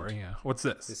Oh, sure, mint. yeah. What's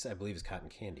this? This I believe is cotton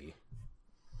candy.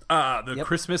 The Yep.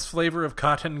 Christmas flavor of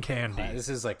cotton candy. This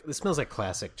smells like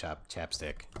classic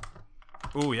chapstick.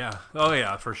 Oh, yeah. Oh,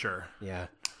 yeah, for sure. Yeah.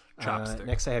 Chopstick.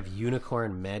 Next I have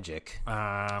unicorn magic.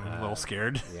 I'm a little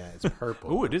scared. Yeah, it's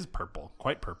purple. Ooh, it is purple.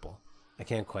 Quite purple. I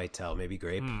can't quite tell. Maybe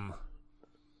grape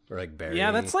or like berry.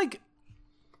 Yeah, that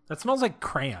smells like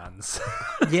crayons.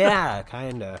 yeah,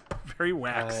 kinda. Very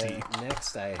waxy.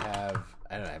 Next I have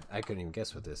I don't know. I couldn't even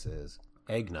guess what this is.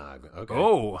 Eggnog. Okay.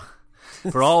 Oh,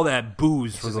 for all that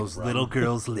booze for is like those rum. little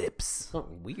girls' lips. Oh,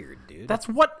 weird, dude. That's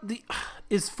what the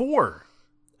is for.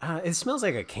 It smells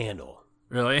like a candle.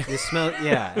 Really? It smells.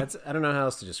 Yeah, I don't know how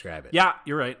else to describe it. Yeah,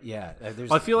 you're right. Yeah.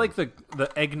 Well, I feel like the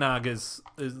eggnog is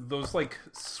those like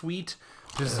sweet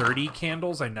desserty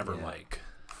candles I never like.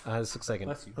 This looks like an.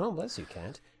 Bless you. Oh, bless you,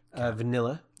 Kent.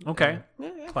 Vanilla. Okay.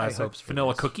 High Classic. hopes for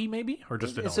Vanilla this. cookie maybe or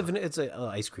just vanilla? It's a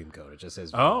ice cream cone. It just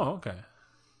says. Oh, okay.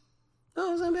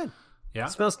 Oh, it's not bad. Yeah.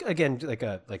 It smells again like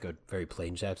a very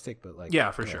plain chapstick, but like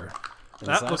Yeah, for sure. And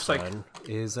That this looks last like one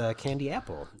is candy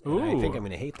apple. And I Ooh. think I'm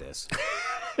gonna hate this.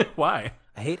 why?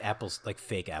 I hate apples, like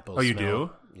fake apples. Oh, you smell.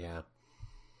 do? Yeah.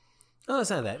 Oh, it's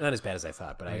not as bad as I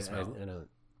thought, but I smell. know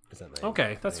it's not my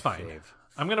Okay, that's my fine. fave.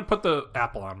 I'm gonna put the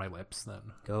apple on my lips then.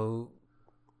 Go.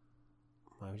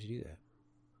 Why would you do that?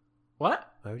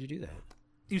 What? Why would you do that?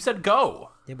 You said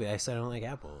go. Yeah, but I said I don't like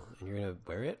apple, and you're gonna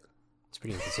wear it. It's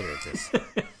pretty inconsiderate. This.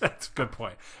 That's a good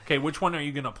point. Okay, which one are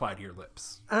you gonna apply to your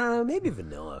lips? Maybe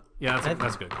vanilla. Yeah,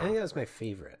 that's good. I think that was my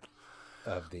favorite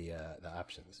of the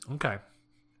options. Okay.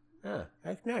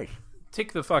 That's nice.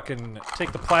 Take the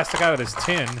plastic out of this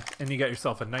tin, and you got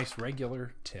yourself a nice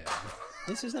regular tin.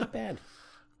 This is not bad.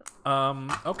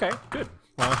 Okay, good.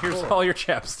 Well, here's all your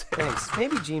chapstick. Thanks.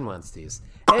 Maybe Gene wants these.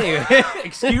 Anyway,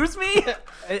 Excuse me?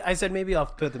 I said maybe I'll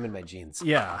put them in my jeans.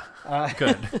 Yeah.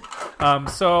 Good.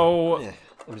 So,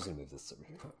 I'm just gonna move this over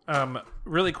here.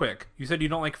 really quick, you said you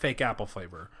don't like fake apple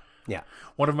flavor. Yeah.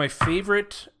 One of my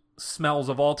favorite smells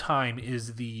of all time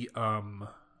is the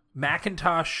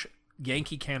Macintosh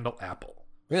Yankee Candle apple.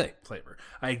 Really? Flavor.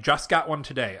 I just got one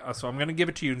today, so I'm gonna give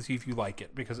it to you and see if you like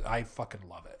it because I fucking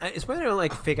love it. It's whether I don't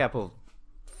like fake apple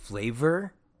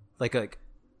flavor,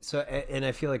 so. And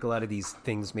I feel like a lot of these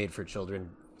things made for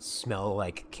children smell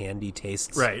like candy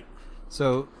tastes. Right.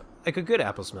 So, like a good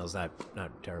apple smells not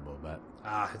terrible, but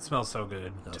It smells so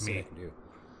good to me. I can do.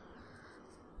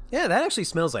 Yeah, that actually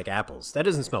smells like apples. That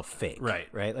doesn't smell fake. Right.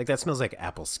 Right. Like that smells like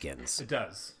apple skins. It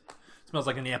does. It smells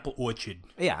like an apple orchard.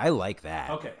 Yeah, I like that.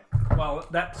 Okay. Well,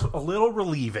 that's a little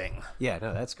relieving. Yeah,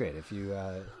 no, that's great. If you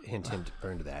hint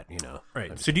burn to that,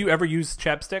 Right. So, do you ever use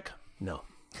chapstick? No.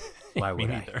 Why would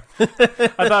Me I? neither.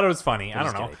 I thought it was funny. I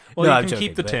don't know. kidding. Well, No, you I'm can joking,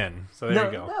 keep the but- tin. So there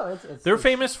you go. No, it's They're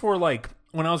famous for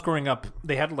when I was growing up,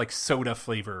 they had soda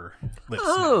flavor lip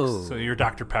smacks. So your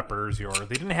Dr. Peppers, they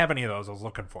didn't have any of those. I was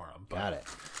looking for them. But Got it.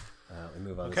 We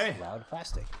move on Okay. this loud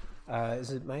plastic.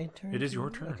 Is it my turn? It is your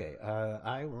turn. Okay.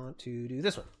 I want to do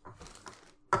this one.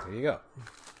 There you go.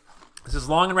 This is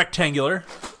long and rectangular.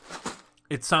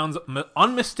 It sounds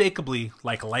unmistakably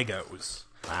like Legos.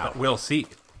 Wow. But we'll see.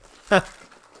 I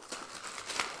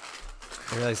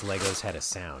realized Legos had a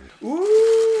sound.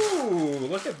 Ooh,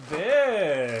 look at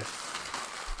this.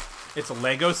 It's a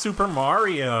Lego Super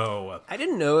Mario. I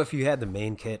didn't know if you had the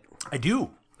main kit. I do.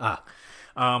 Ah.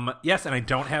 Yes, and I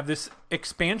don't have this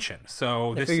expansion.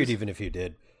 So I this figured is, even if you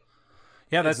did.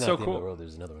 yeah, that's It's so not the end of the cool. world.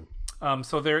 There's another one.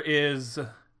 So there is.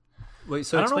 Wait,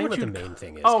 so I don't know explain what what the you'd- main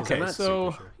thing is. Oh, 'cause I'm okay, not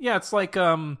so super sure. yeah, it's like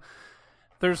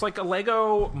there's like a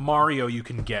Lego Mario you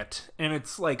can get, and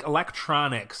it's like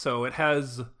electronic, so it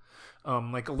has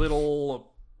like a little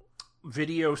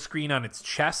video screen on its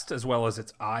chest as well as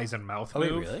its eyes and mouth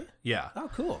wait, move. really? Yeah.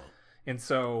 Oh, cool. And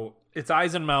so its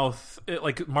eyes and mouth,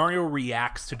 like Mario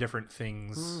reacts to different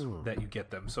things that you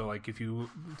get them. So like if you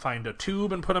find a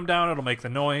tube and put him down, it'll make the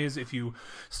noise. If you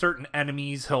certain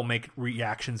enemies, he'll make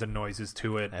reactions and noises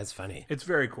to it. That's funny. It's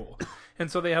very cool. And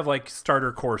so they have like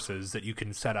starter courses that you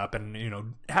can set up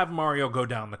and, have Mario go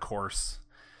down the course.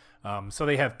 So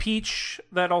they have Peach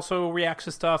that also reacts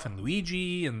to stuff and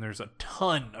Luigi, and there's a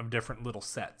ton of different little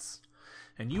sets.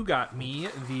 And you got me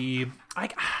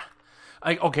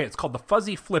okay, it's called the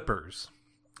Fuzzy Flippers.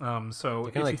 So Kind if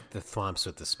of you- like the thwomps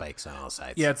with the spikes on all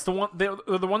sides. yeah, it's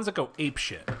they're the ones that go ape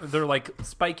shit. They're like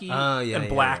spiky and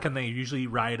black, and they usually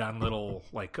ride on little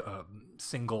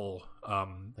single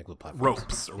Like little platforms.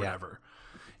 ropes or whatever.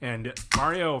 And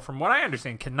Mario, from what I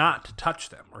understand, cannot touch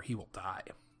them or he will die.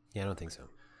 Yeah, I don't think so.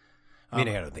 I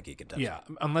don't think he could touch it. Yeah,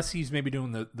 unless he's maybe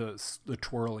doing the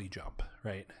twirly jump,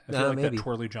 right? I feel like maybe. that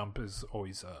twirly jump is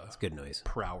always It's good noise.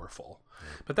 powerful.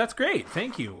 But that's great.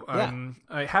 Thank you. Yeah.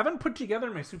 I haven't put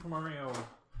together my Super Mario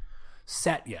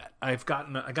set yet. I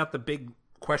got the big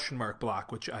question mark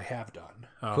block, which I have done.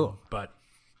 Cool. But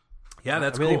yeah,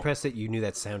 that's I'm really cool. impressed that you knew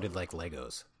that sounded like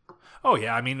Legos. Oh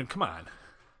yeah, I mean, come on.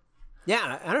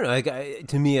 Yeah, I don't know.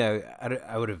 To me,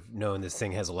 I would have known this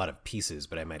thing has a lot of pieces,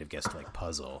 but I might have guessed like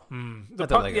puzzle. Not that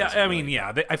Legos Yeah, are I mean, really-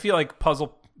 yeah. I feel like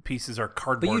puzzle pieces are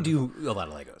cardboard. But you do a lot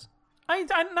of Legos. I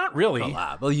not really. A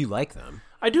lot. Well, you like them.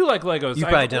 I do like Legos. You've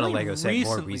probably I've done a only Lego set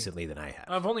more recently than I have.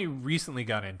 I've only recently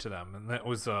got into them, and that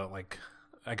was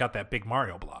I got that big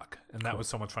Mario block, and that was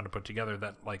so much fun to put together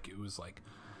that it was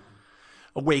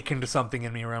awakened to something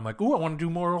in me where I'm like, ooh, I want to do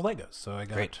more Legos. So I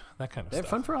got Great. that kind of They're stuff.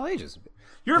 fun for all ages.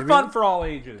 You're fun for all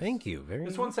ages. Thank you. Very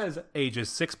This one says ages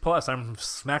 6+. I'm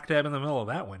smack dab in the middle of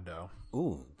that window.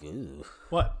 Ooh, ew.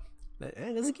 What?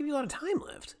 It doesn't give you a lot of time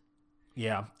left.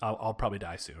 Yeah, I'll probably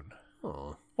die soon.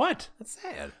 Oh, What? that's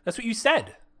sad. That's what you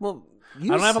said. Well, I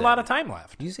don't have a lot of time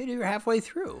left. You said you were halfway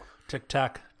through. Tick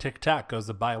tock goes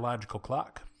the biological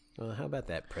clock. Well, how about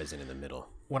that present in the middle?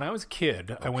 When I was a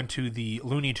kid, I went to the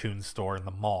Looney Tunes store in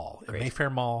the mall, in Mayfair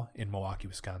Mall in Milwaukee,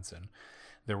 Wisconsin.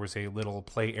 There was a little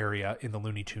play area in the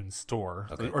Looney Tunes store,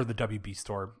 or the WB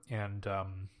store, and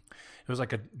it was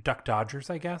like a Duck Dodgers,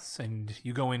 I guess. And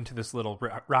you go into this little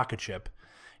rocket ship,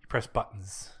 you press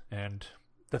buttons, and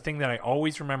the thing that I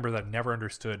always remember that I never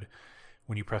understood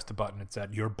when you pressed a button, it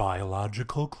said, your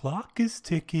biological clock is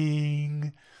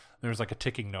ticking. There was like a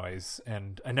ticking noise,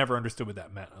 and I never understood what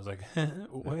that meant. I was like,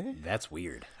 what? That's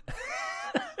weird.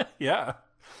 Yeah.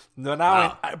 No,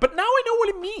 now but now I know what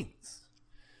it means.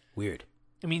 Weird.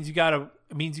 It means you got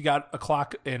a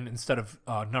clock, and instead of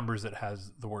numbers, it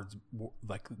has the words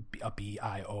like a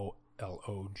BIOLOGICAL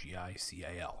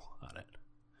on it.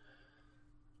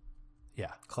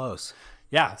 Yeah. Close.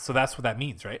 Yeah, so that's what that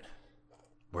means, right?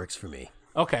 Works for me.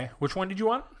 Okay. Which one did you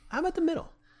want? I'm at the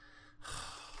middle.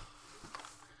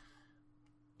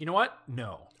 You know what?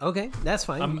 No. Okay, that's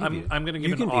fine. I'm going to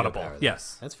give an audible.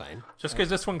 Yes. That's fine. Just because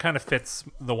this one kind of fits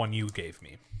the one you gave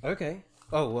me. Okay.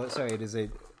 Oh, well, sorry. It is a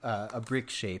brick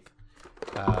shape.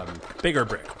 Bigger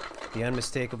brick. The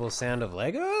unmistakable sound of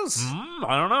Legos?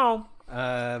 I don't know.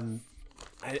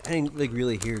 I didn't like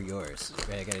really hear yours.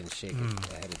 Right? I didn't shake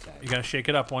it ahead of time. You got to shake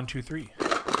it up. 1, 2, 3.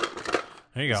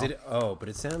 There you go. But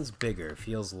it sounds bigger. It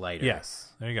feels lighter.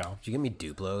 Yes. There you go. Did you get me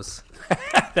Duplos?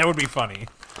 That would be funny.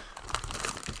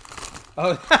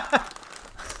 Oh,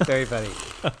 very funny.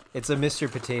 It's a Mr.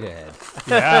 Potato Head.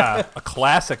 Yeah, a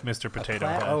classic Mr. Potato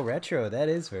Head. Oh, retro. That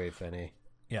is very funny.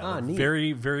 Yeah,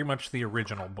 very, very much the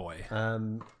original boy.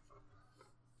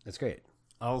 That's great.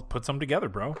 I'll put some together,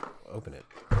 bro. Open it.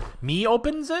 Me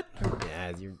opens it?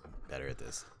 Yeah, you're better at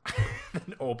this.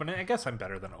 Open it? I guess I'm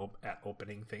better than at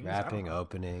opening things. Wrapping,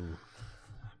 opening.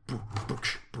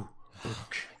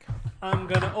 I'm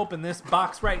gonna open this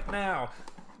box right now.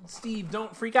 Steve,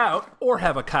 don't freak out or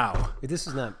have a cow. Wait, this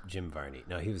is not Jim Varney.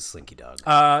 No, he was Slinky Dog.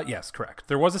 Yes, correct.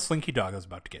 There was a Slinky Dog I was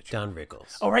about to get you. Don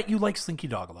Rickles. Oh, right. You like Slinky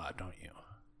Dog a lot, don't you?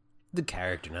 The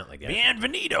character, not like that.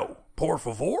 Bienvenido, por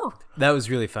favor. That was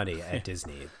really funny at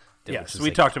Disney. Yes, we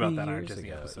talked about that on our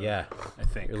Disney episode. Yeah, I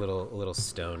think. You're a little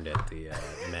stoned at the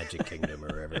Magic Kingdom or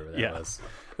wherever that was.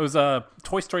 It was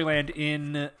Toy Story Land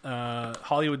in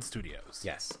Hollywood Studios.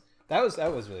 Yes. That was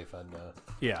really fun, though.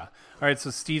 Yeah. All right,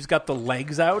 so Steve's got the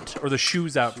legs out, or the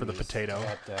shoes out for the potato.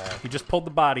 He just pulled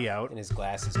the body out. And his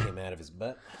glasses came out of his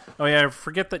butt. Oh, yeah, I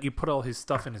forget that you put all his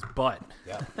stuff in his butt.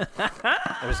 Yeah.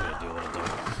 I was going to do a little bit.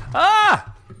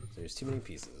 Ah! There's too many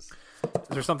pieces. Is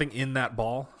there something in that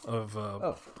ball of...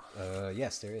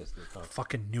 yes, there is.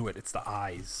 Fucking knew it. It's the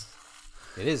eyes.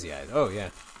 It is the eyes. Oh, yeah.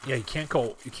 Yeah, you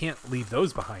can't leave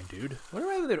those behind, dude. I wonder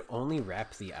why they'd only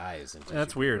wrap the eyes into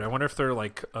That's weird. I wonder if they're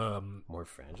like more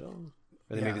fragile,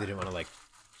 or maybe they didn't want to like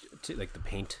the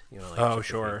paint. Oh,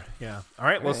 sure. Yeah. All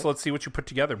right. Let's see what you put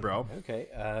together, bro. Okay.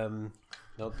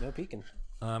 No peeking.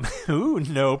 Ooh,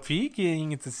 no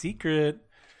peeking. It's a secret.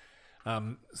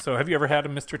 So have you ever had a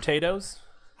Mr. Tato's?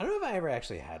 I don't know if I ever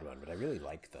actually had one, but I really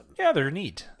like them. Yeah, they're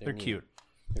neat. They're neat. Cute.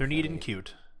 They're neat and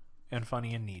cute, and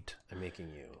funny and neat. I'm making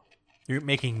you. You're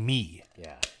making me.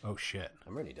 Yeah. Oh shit.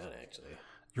 I'm already done, actually.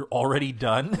 You're already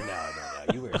done? No.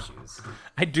 You wear shoes.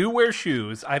 I do wear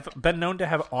shoes. I've been known to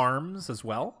have arms as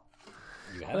well.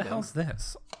 You have What the hell's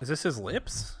this? Is this his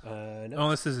lips? No. Oh,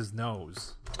 this is his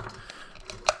nose.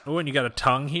 Oh, and you got a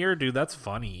tongue here? Dude, that's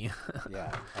funny.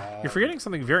 Yeah. You're forgetting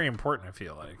something very important, I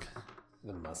feel like.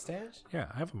 The mustache? Yeah,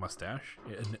 I have a mustache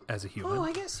as a human. Oh,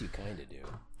 I guess you kind of do.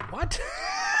 What?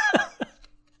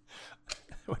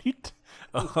 What are you...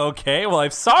 Okay, well, I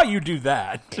saw you do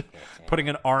that. Putting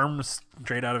an arm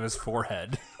straight out of his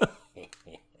forehead.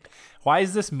 Why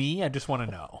is this me? I just want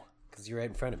to know. Because you're right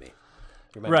in front of me.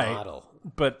 You're my model.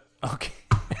 But, okay.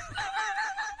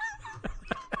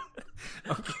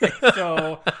 Okay,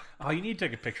 so... Oh, you need to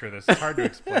take a picture of this. It's hard to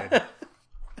explain.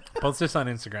 Post this on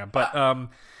Instagram. But,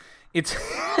 it's...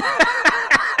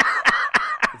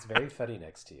 It's very funny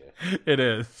next to you. It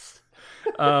is.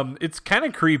 It's kind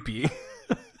of creepy.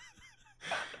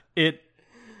 It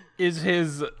is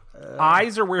his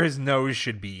eyes are where his nose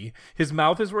should be. His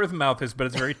mouth is where his mouth is, but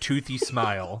it's a very toothy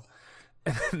smile.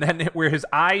 And then where his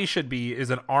eyes should be is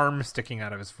an arm sticking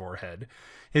out of his forehead.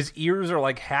 His ears are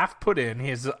like half put in.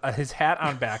 His hat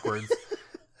on backwards,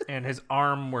 and his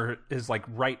arm where his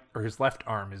his left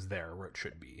arm is there where it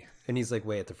should be. And he's like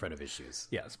way at the front of his shoes.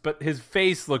 Yes, but his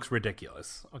face looks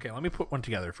ridiculous. Okay, let me put one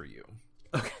together for you.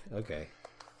 Okay.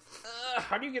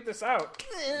 How do you get this out?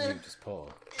 You just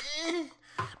pull.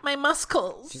 My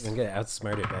muscles. Don't get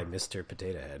outsmarted by Mr.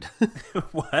 Potato Head.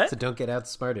 What? So don't get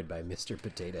outsmarted by Mr.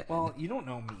 Potato Head. Well, you don't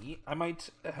know me. I might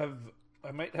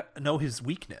know his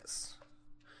weakness.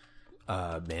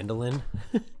 Mandolin?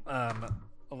 A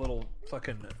little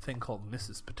fucking thing called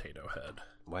Mrs. Potato Head.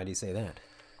 Why do you say that?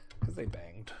 Because they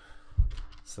banged.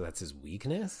 So that's his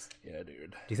weakness? Yeah,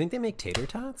 dude. Do you think they make tater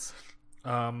tots?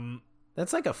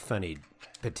 That's like a funny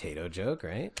potato joke,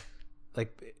 right?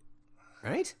 Like,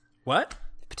 right? What?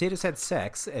 Potatoes had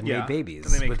sex and Yeah, made babies,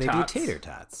 and they make but tots. they do tater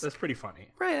tots. That's pretty funny.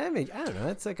 Right, I don't know.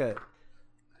 It's like a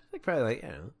Like probably like, I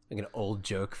don't know, like an old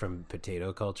joke from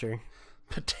potato culture.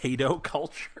 Potato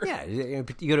culture? Yeah, you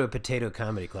go to a potato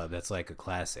comedy club, that's like a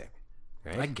classic,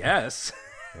 right? I guess.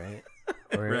 Right?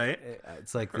 Or Right.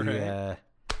 It's like the, Right.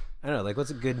 I don't know, like what's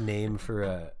a good name for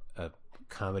a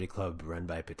comedy club run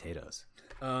by potatoes?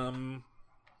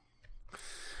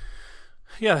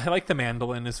 Yeah, I like the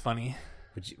mandolin is funny.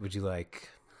 Would you like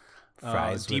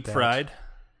fries? Deep with that? fried?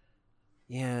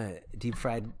 Yeah, deep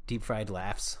fried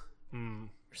laughs or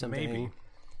something. Maybe.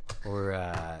 Or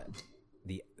oh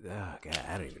god,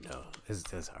 I don't even know. This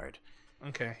is hard.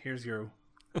 Okay, here's your...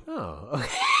 Oh,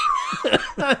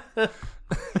 okay.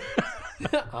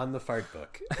 On the fart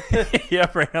book.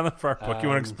 Yep, right on the fart book. You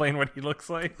want to explain what he looks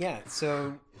like? Yeah,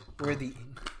 so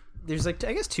there's like,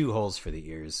 I guess, 2 holes for the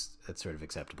ears. That's sort of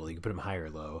acceptable. You can put them high or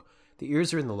low. The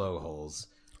ears are in the low holes.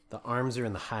 The arms are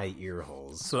in the high ear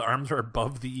holes. So the arms are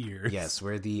above the ears. Yes,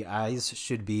 where the eyes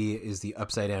should be is the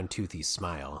upside down toothy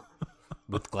smile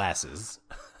with glasses.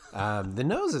 The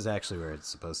nose is actually where it's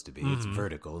supposed to be. It's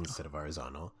vertical instead of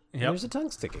horizontal. And Yep. there's a tongue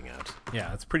sticking out.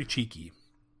 Yeah, it's pretty cheeky.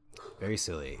 Very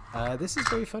silly. This is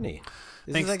very funny.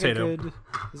 This Thanks, is like Tato. this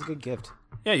is a good gift.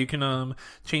 Yeah, you can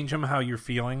change them how you're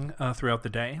feeling throughout the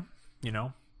day. You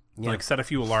know, like set a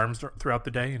few alarms throughout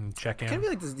the day and check in. I feel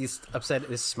like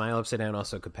this smile upside down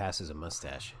also could pass as a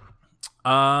mustache,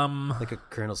 Um, like a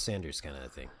Colonel Sanders kind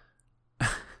of thing.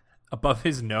 above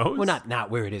his nose. Well,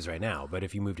 not where it is right now, but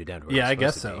if you moved it down to where Yeah, I it's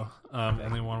guess supposed to so.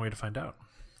 Only one way to find out.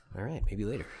 be. All right, maybe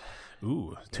later.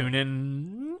 Ooh, tune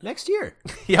in. Next year.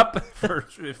 Yep, for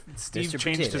if Steve Mr.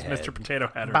 changed Potato his Head. Mr. Potato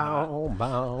Head or not. Bow,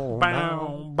 bow,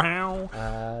 Bow,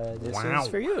 bow. This Wow. is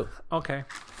for you. Okay,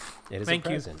 It is thank a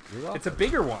you. present. You're welcome. It's a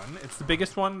bigger one. It's the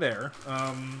biggest one there.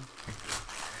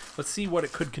 Let's see what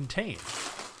it could contain.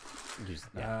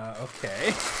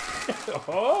 Okay.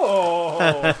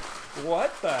 Oh,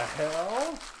 what the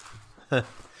hell?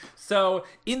 So,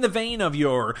 in the vein of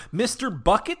your Mr.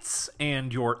 Buckets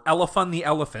and your Elephant the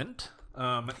Elephant,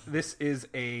 this is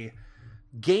a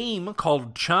game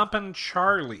called Chompin'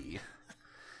 Charlie.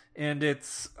 And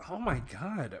it's, oh my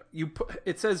god,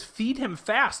 it says feed him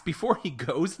fast before he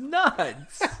goes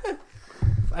nuts.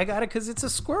 I got it because it's a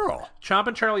squirrel.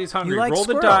 Chompin' Charlie is hungry. You like Roll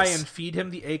the squirrels. die and feed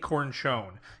him the acorn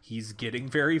shown. He's getting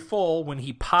very full. When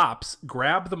he pops,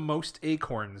 grab the most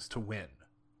acorns to win.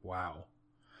 Wow.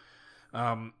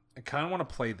 I kind of want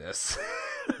to play this.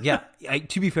 Yeah,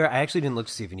 to be fair, I actually didn't look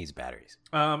to see if he needs batteries.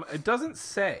 It doesn't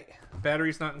say.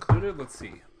 Batteries not included. Let's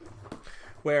see.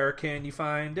 Where can you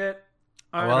find it?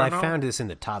 I don't know. found this in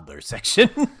the toddler section.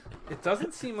 It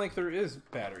doesn't seem like there is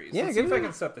batteries. Yeah, Let's see give if it I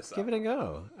can set this up. Give it a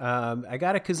go. I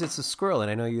got it because it's a squirrel, and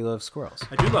I know you love squirrels.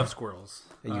 I do love squirrels.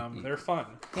 You- They're fun.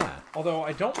 Yeah. Although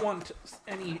I don't want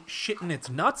any shit in its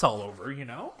nuts all over, you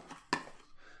know?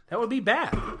 That would be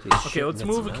bad. Okay, shit let's in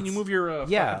its move. nuts? Can you move your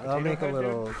Yeah, fucking I'll potato make a head,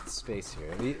 little space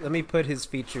here. Let me put his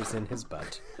features in his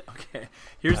butt. dude? Okay.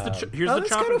 Here's the that's Chompin'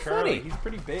 kinda Charlie. funny. He's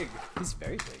pretty big. He's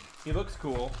very big. He looks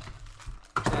cool.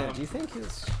 Do you think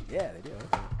his... Yeah, they do.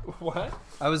 What?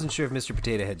 I wasn't sure if Mr.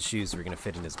 Potato Head's shoes were going to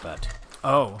fit in his butt.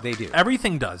 Oh, They do.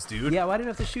 Everything does, dude. Yeah, well, I didn't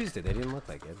know if the shoes did. They didn't look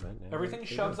like it. But Everything they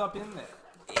shoves do. up in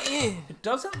there. It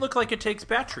doesn't look like it takes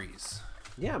batteries.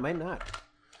 Yeah, it might not.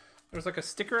 There's like a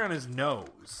sticker on his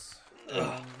nose.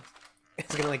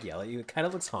 It's going to like yell at you. It kind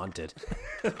of looks haunted.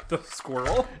 The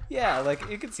squirrel. Yeah, like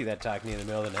you could see that talking to you in the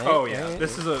middle of the night. Oh yeah, right?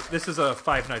 this is a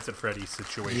Five Nights at Freddy's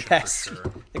situation Yes. for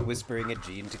sure. Like whispering a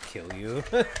gene to kill you.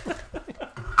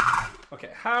 Okay,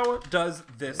 how does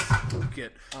this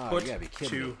get put you gotta be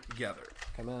kidding me. together?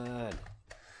 Come on.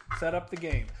 Set up the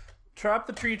game. Trap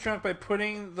the tree trunk by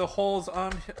putting the holes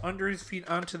under his feet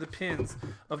onto the pins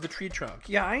of the tree trunk.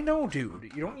 Yeah, I know,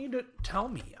 dude. You don't need to tell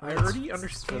me. I already For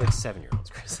understand. like 7-year-olds,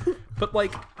 Chris. But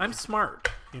like, I'm smart,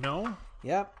 you know?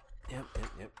 Yep.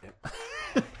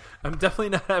 I'm definitely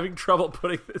not having trouble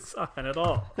putting this on at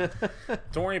all.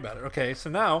 Don't worry about it. Okay, so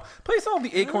now place all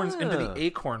the acorns into the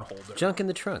acorn holder. Junk in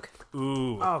the trunk.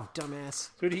 Ooh. Oh,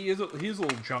 dumbass. Dude, he's a little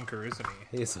junker, isn't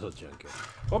he? He's a little junker.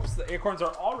 Oops, the acorns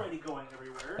are already going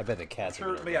everywhere. I bet the cats are Sure,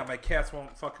 gonna but yeah, my cats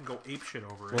won't fucking go apeshit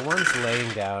over it. Well, one's laying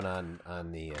down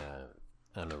on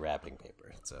the wrapping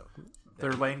paper, so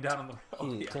They're laying down on the.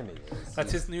 Oh, yeah. Timmy is.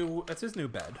 That's his new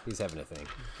bed. He's having a thing.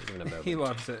 He's having a moment. He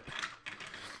loves it.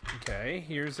 Okay,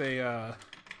 here's a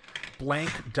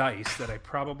blank dice that I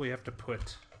probably have to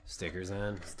put Stickers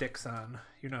on. sticks on.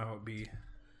 You know how it would be.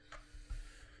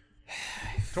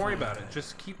 Don't worry about it.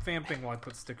 Just keep vamping while I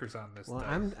put stickers on this. Well,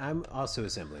 dice. I'm also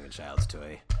assembling a child's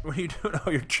toy. What are you doing? Oh,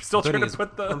 you're still trying to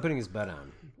put I'm the. putting his butt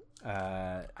on.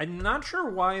 I'm not sure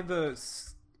why the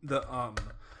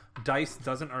dice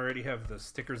doesn't already have the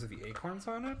stickers of the acorns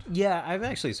on it. Yeah, I'm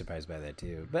actually surprised by that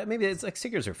too. But maybe it's like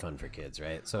stickers are fun for kids,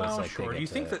 right? So it's like sure. Do you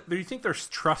think they're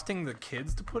trusting the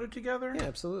kids to put it together? Yeah,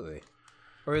 absolutely.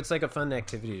 Or it's like a fun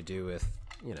activity to do with,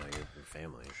 your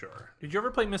family. Sure. Did you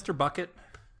ever play Mr. Bucket?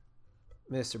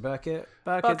 Mr. Bucket.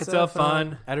 Buckets of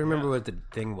fun. I don't remember what the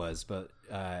thing was, but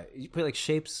you play like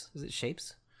shapes. Is it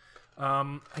shapes?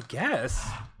 I guess.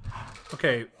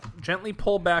 Okay, gently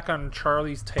pull back on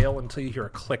Charlie's tail until you hear a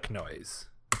click noise.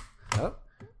 Oh.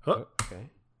 Okay.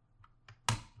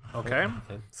 Okay.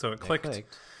 So it clicked.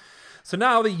 So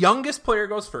now the youngest player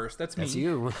goes first. That's me. That's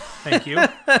you. Thank you.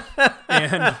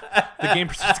 And the game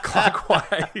proceeds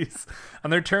clockwise. On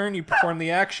their turn, you perform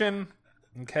the action.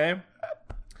 Okay.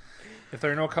 If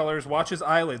there are no colors, watch his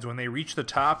eyelids. When they reach the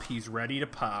top, he's ready to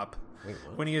pop. Wait,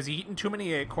 when he has eaten too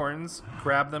many acorns,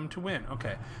 grab them to win.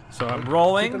 Okay. So I'm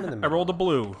rolling. I rolled a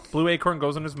blue. Blue acorn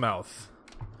goes in his mouth.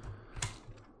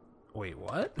 Wait,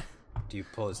 what? Do you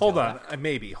pull his Hold tail on. back?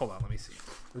 Maybe. Hold on. Let me see.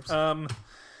 Oops.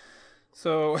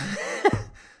 So,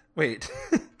 wait.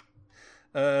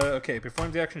 Okay,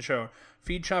 perform the action show.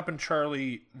 Feed Chomp and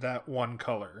Charlie that one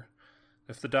color.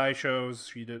 If the die shows,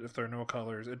 feed it. If there are no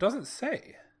colors, it doesn't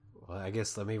say. Well, I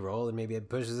guess let me roll and maybe it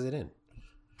pushes it in.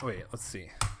 Wait, let's see.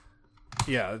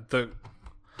 Yeah,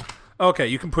 Okay,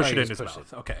 you can push it in his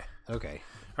mouth. Okay. All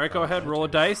right, go ahead. Roll a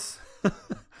dice. All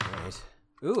right.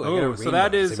 Ooh, I got a Oh, so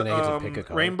that rainbow. is So I get to pick a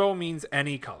color. rainbow means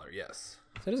any color. Yes.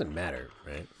 So it doesn't matter,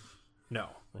 right? No.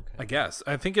 Okay. I guess.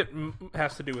 I think it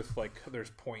has to do with there's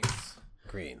points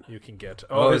Green. you can get.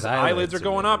 Oh, His eyelids are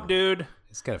going up, dude.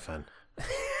 It's kind of fun.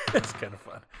 It's kind of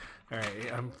fun. All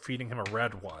right, I'm feeding him a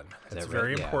red one. It's that very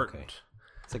red? Yeah, important. okay.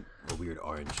 It's like a weird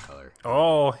orange color.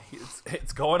 Oh,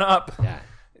 it's going up. Yeah.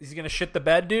 Is he gonna shit the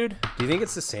bed, dude? Do you think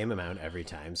it's the same amount every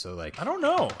time? So like, I don't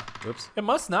know. whoops. It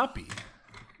must not be,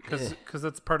 because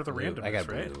that's part of the Blue. randomness, I got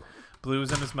right? blue.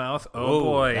 Blue's in his mouth. Oh Whoa,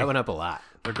 boy, that went up a lot.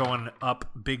 they're going up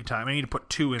big time. I need to put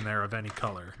 2 in there of any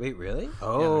color. Wait, really? Yeah,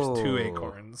 Oh, there's 2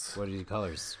 acorns. What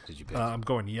colors did you pick? I'm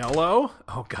going yellow.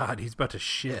 Oh God, he's about to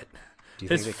shit. Do you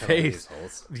His think they come out of face. these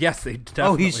holes? Yes, they Oh,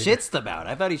 definitely. he shits them out.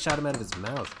 I thought he shot him out of his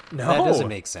mouth. No. That doesn't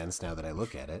make sense now that I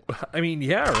look at it. I mean,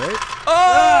 yeah, right?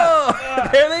 Oh,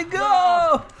 there they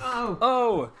go.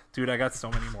 Oh, dude, I got so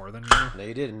many more than you. No,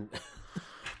 you didn't.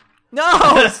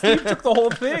 No, Steve took the whole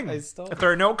thing. I stole If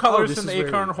there are no colors this in the is where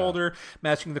acorn we holder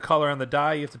matching the color on the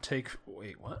die, you have to take.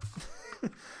 Wait, what?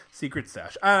 Secret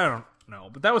stash. I don't know,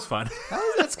 but that was fun.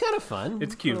 That's kind of fun.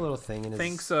 It's Put cute. a little thing in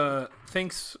his...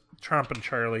 Thanks, Trump and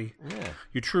Charlie. Yeah.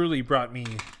 You truly brought me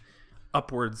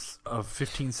upwards of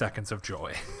 15 seconds of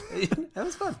joy. That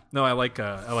was fun. No, I like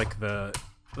the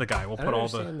guy. We'll I put don't all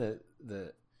understand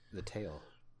the tail.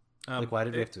 Like, why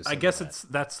did we have to I guess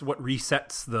that's what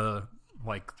resets the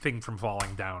thing from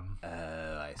falling down.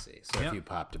 I see. So if you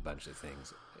popped a bunch of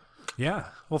things... Yeah.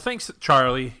 Well, thanks,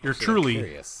 Charlie. You're truly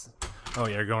curious. Oh,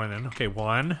 yeah, you're going in. Okay,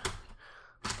 1,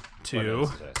 2. What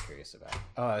else was I curious about?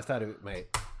 Oh, I thought it might...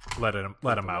 Let him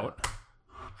out.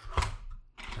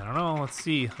 I don't know. Let's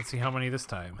see how many this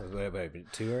time.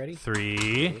 What, 2 already?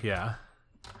 3. Yeah.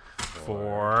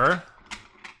 4.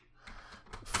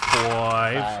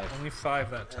 5. Only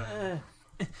 5 that time.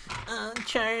 Oh,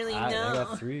 Charlie, I no.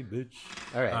 got 3, bitch.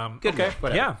 All right. Good Okay. enough,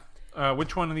 whatever. Yeah.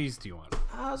 Which one of these do you want?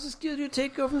 I'll just give you a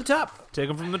take over from the top. Take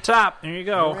them from the top. There you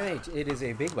go. All right. It is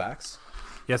a big box.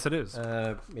 Yes, it is.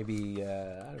 Maybe, I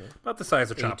don't know. About the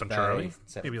size of 8 Chomp and by Charlie.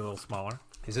 7. Maybe a little smaller.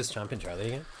 Is this Chomp and Charlie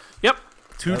again? Yep.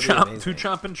 Two That'd be amazing.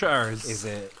 Chomp and Chars. Is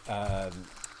it, I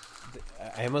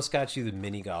almost got you the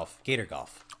mini golf, Gator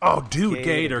Golf. Oh, dude,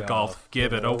 Gator Golf.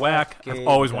 Give it a whack. I've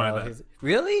always wanted that.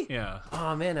 Really? Yeah.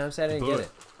 Oh, man, I'm sad I didn't get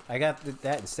it. I got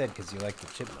that instead because you like the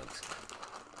chipmunks.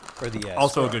 Or the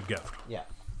Also squirrel. a good gift. Yeah.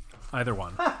 Either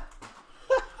one. That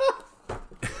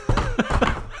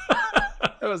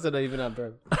wasn't even on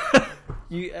purpose.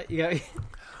 you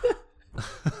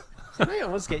did I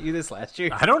almost get you this last year?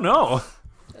 I don't know.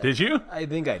 Did you? I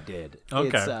think I did.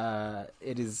 Okay.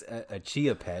 It is a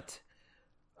chia pet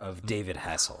of David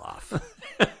Hasselhoff.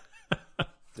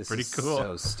 This Pretty is cool.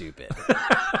 so stupid.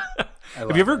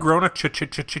 Have you ever grown a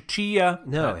chia?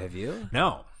 No, have you?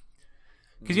 No.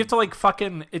 Because you have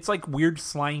to it's like weird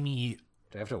slimy.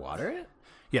 Do I have to water it?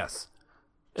 Yes.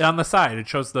 On the side, it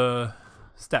shows the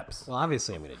steps. Well,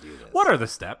 obviously I'm going to do this. What are the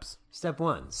steps? Step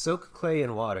 1, soak clay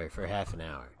in water for half an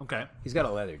hour. Okay. He's got a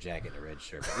leather jacket and a red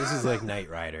shirt. But this is like Knight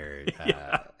Rider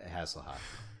Hasselhoff.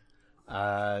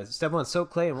 Step 1, soak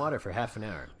clay in water for half an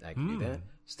hour. I can do that.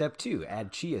 Step 2,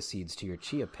 add chia seeds to your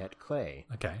chia pet clay.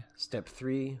 Okay. Step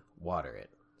 3, water it.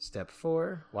 Step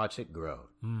 4, watch it grow.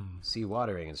 See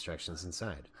watering instructions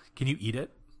inside. Can you eat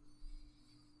it?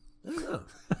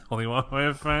 Only one way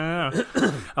to find out.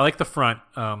 I like the front.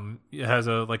 It has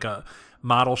a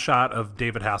model shot of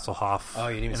David Hasselhoff. Oh,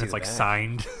 you didn't even see it's the like back.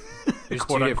 signed. There's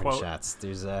quote two unquote. different shots.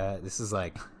 There's this is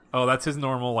like Oh, that's his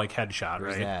normal headshot,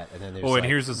 there's right? that, and then there's And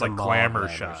here's this the mall glamour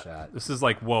shot. This is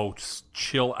whoa, just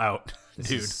chill out, This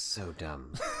dude. is so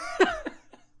dumb.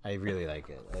 I really like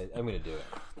it. I'm gonna do it.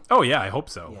 Oh yeah, I hope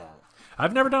so. Yeah.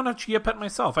 I've never done a Chia Pet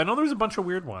myself. I know there's a bunch of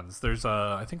weird ones.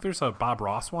 I think there's a Bob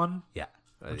Ross one, Yeah.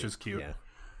 which is cute. Yeah.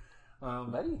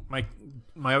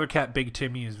 My other cat, Big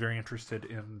Timmy, is very interested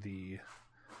in the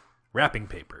wrapping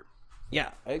paper. Yeah.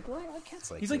 Cats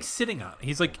like He's it. sitting on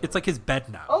it. It's like his bed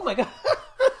now. Oh my god.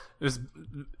 Is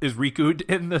Riku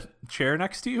in the chair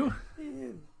next to you?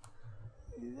 Hey,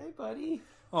 buddy.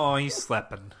 Oh, he's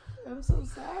sleeping. I'm so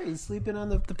sorry. He's sleeping on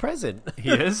the present. He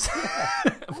is?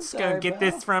 I'm just sorry, going to get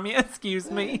pal. this from you. Excuse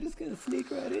I'm me. just gonna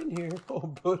sneak right in here. Oh,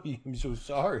 buddy, I'm so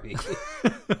sorry.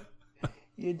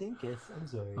 You dinkus. I'm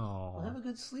sorry. Well, have a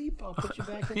good sleep. I'll put you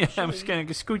back in Yeah, the I'm just going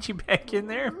to scoot you back in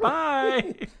there.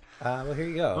 Bye. Well, here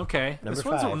you go. Okay. Number This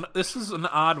 5. this is an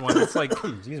odd one. It's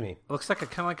Excuse me. looks like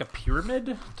a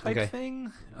pyramid type Okay.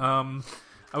 thing.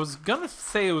 I was gonna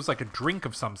say it was like a drink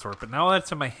of some sort, but now that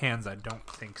it's in my hands, I don't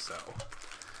think so.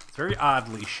 It's very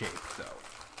oddly shaped, though.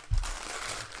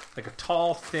 Like a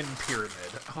tall, thin pyramid.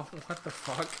 Oh, what the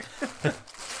fuck?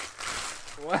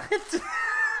 What?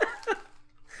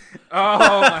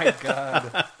 Oh my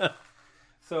god.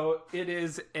 So it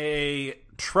is a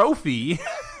trophy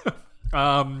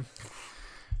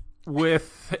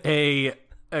with a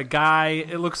guy.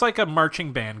 It looks like a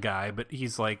marching band guy, but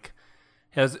he's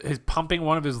he's pumping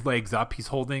one of his legs up. He's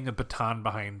holding a baton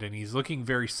behind, and he's looking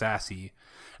very sassy.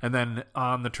 And then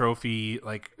on the trophy,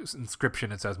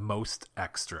 inscription, it says "Most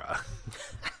Extra."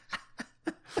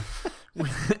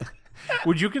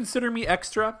 Would you consider me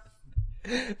extra?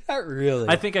 Not really.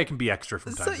 I think I can be extra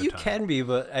from time to you time. can be,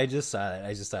 but I just saw it.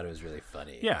 I just thought it was really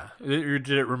funny. Yeah. Did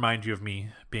it remind you of me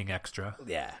being extra?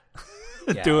 Yeah.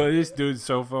 Dude, this dude's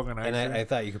so fucking extra. And I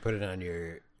thought you could put it on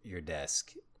your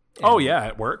desk. Oh yeah,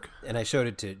 at work. And I showed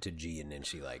it to Jean, and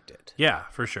she liked it. Yeah,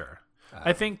 for sure.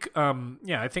 I think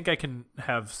I think I can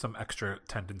have some extra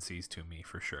tendencies to me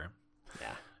for sure.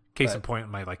 Yeah. Case in point,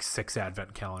 my 6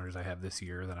 advent calendars I have this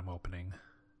year that I'm opening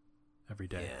every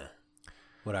day. Yeah.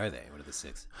 What are they? What are the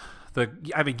 6? I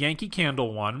have a Yankee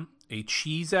Candle one, a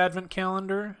cheese advent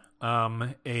calendar,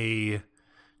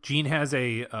 Jean has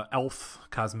a Elf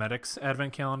Cosmetics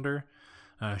advent calendar.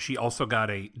 She also got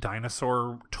a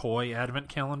dinosaur toy advent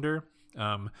calendar.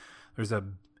 There's a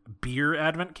beer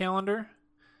advent calendar,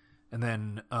 and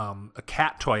then a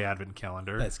cat toy advent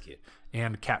calendar. That's cute.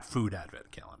 And cat food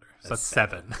advent calendar. So that's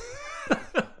 7.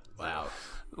 Wow.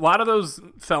 A lot of those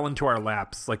fell into our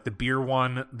laps. Like the beer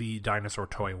one, the dinosaur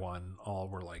toy one, all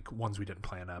were ones we didn't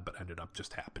plan on, but ended up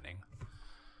just happening.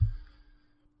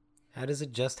 How does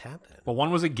it just happen? Well,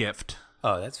 one was a gift.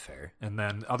 Oh, that's fair. And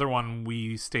then the other one,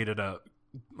 we stayed at a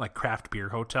craft beer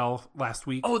hotel last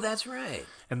week. Oh, that's right.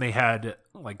 And they had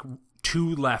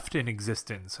 2 left in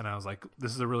existence. And I was like,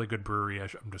 this is a really good brewery.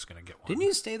 I'm just going to get one. Didn't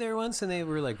you stay there once and they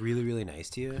were really, really nice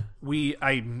to you?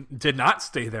 I did not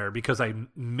stay there because I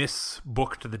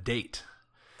misbooked the date.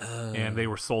 And they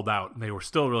were sold out. And they were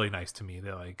still really nice to me.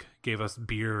 They gave us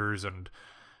beers and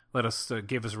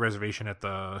gave us a reservation at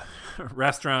the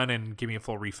restaurant and gave me a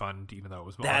full refund, even though it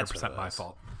was 100% my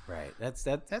fault. Right.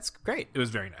 That's great. It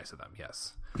was very nice of them.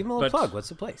 Yes. Give them a little plug. What's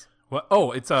the place? Well,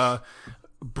 oh, it's a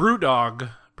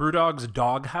Brewdog's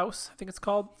Dog House, I think it's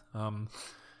called. And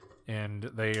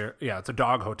it's a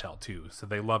dog hotel too, so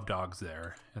they love dogs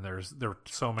there. And there are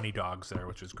so many dogs there,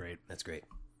 which is great. That's great.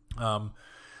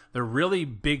 They're really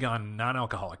big on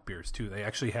non-alcoholic beers tee. They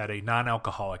actually had a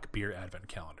non-alcoholic beer advent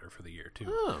calendar for the year too.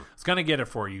 Oh. I was gonna get it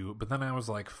for you, but then I was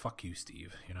like, "Fuck you,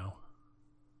 Steve," you know.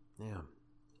 Yeah.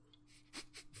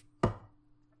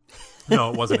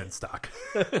 No, it wasn't in stock.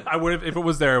 I would have, if it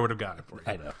was there, I would have gotten it for you.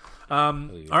 I know.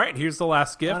 All right, here's the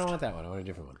last gift. I don't want that one. I want a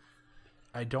different one.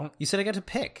 I don't. You said I got to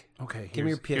pick. Okay, Give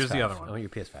me your PS5. Here's the other one. I want your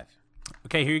PS5.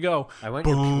 Okay, here you go. I want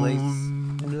your place.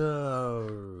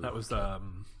 No. That was the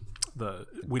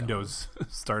Windows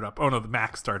startup. Oh no, the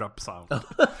Mac startup sound. Did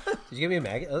you give me a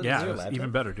mag? Oh, Yeah, is it there a was laptop?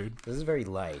 even better, dude. This is very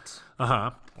light.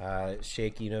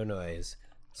 Shaky, no noise.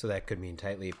 So that could mean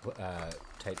tight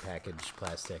packaged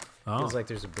plastic. Feels like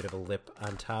there's a bit of a lip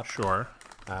on top. Sure.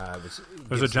 There's a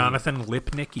gives Jonathan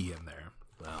Lipnicki in there.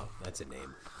 Wow, that's a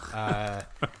name.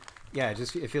 Yeah,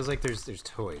 it feels like there's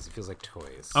toys. It feels like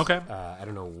toys. Okay. I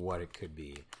don't know what it could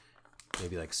be.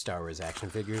 Maybe Star Wars action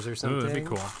figures or something. Ooh, that'd be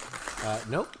cool.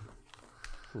 Nope.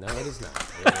 No, it is not.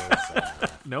 It is,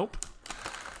 Nope.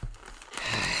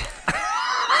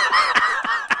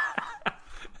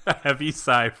 A heavy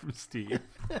sigh from Steve.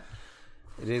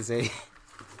 It is a...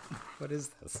 What is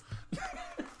this?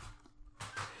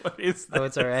 What is that? Oh,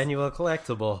 it's our annual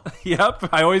collectible. Yep,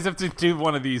 I always have to do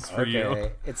one of these for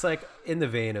you. It's like in the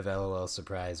vein of LOL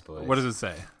Surprise Boys. What does it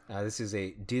say? This is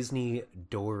a Disney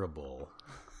Doorable.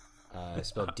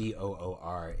 Spelled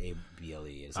Doorable.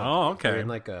 It's like, Oh, okay. They're in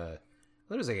like a...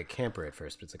 It was like a camper at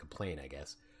first, but it's like a plane, I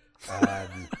guess.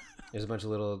 There's a bunch of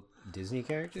little Disney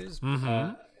characters.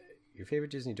 Mm-hmm. Your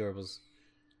favorite Disney Doorables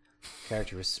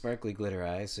character with sparkly glitter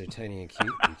eyes. They're tiny and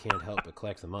cute. You can't help but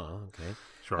collect them all. Okay.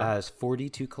 Sure. It's 40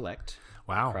 to collect.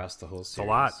 Wow. Across the whole series. It's a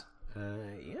lot.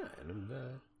 Yeah, and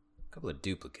a couple of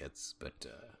duplicates, but...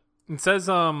 It says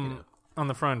on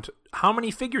the front, how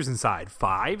many figures inside?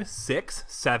 5, 6,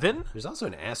 7? There's also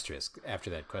an asterisk after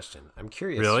that question. I'm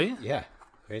curious. Really? Yeah.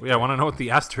 Right Yeah, I want to know what the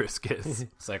asterisk is.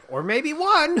 It's like, or maybe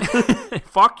one.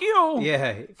 Fuck you.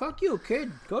 Yeah. Fuck you,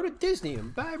 kid. Go to Disney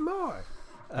and buy more.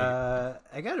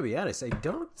 I gotta be honest. I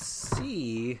don't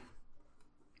see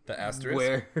The asterisk?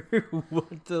 where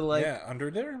what the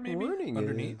under there, maybe? warning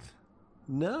Underneath. is.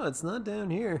 No, it's not down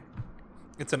here.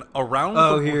 It's an around...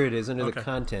 Oh, the... here it is under Okay. the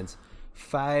contents.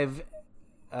 5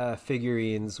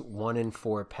 figurines, 1 in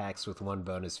 4 packs with 1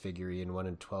 bonus figurine, 1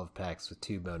 in 12 packs with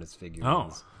 2 bonus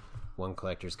figurines. 1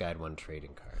 collector's guide, 1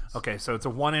 trading cards. Okay, so it's a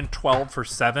 1 in 12 for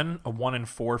 7, a 1 in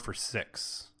 4 for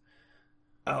 6.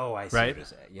 Oh, I see Right? what you're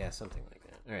saying. Yeah, something like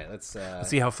that. All right, let's Let's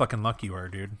see how fucking lucky you are,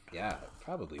 dude. yeah,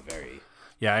 probably very.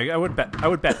 Yeah, I would bet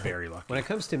very lucky. When it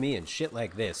comes to me and shit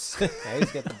like this, I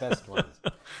always get the best ones.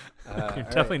 You're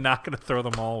definitely not going to throw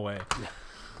them all away.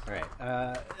 All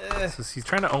right. So he's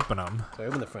trying to open them. So I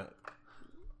open the front.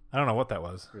 I don't know what that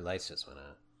was. Your lights just went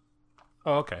out.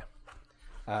 Oh, okay.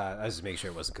 I was just making sure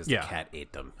it wasn't because Yeah. the cat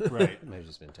ate them. Right. Might have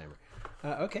just been a timer.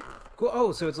 Okay. Cool.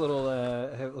 Oh, so it's a little.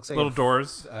 It looks like Little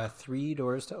doors. 3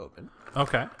 doors to open.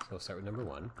 Okay. So we'll start with number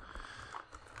 1.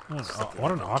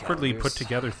 What an awkwardly calendars. put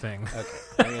together thing.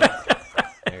 Okay.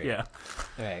 There we Yeah.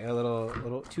 go. All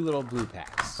right. A 2 little blue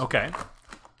packs. Okay.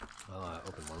 I'll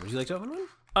open one. Would you like to open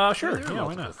one? Sure. There are Yeah,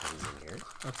 why multiple not? things in here.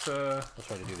 Let's I'll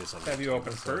try to do this on have my you table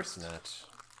open so it's first.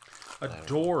 Not.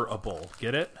 adorable.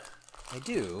 Get it? I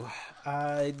do.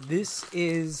 This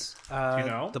is you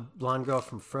know? the blonde girl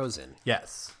from Frozen,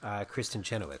 Yes. Kristen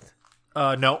Chenoweth.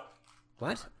 No.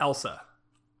 What? Elsa.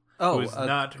 Oh, Who's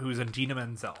Indina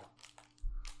Menzel.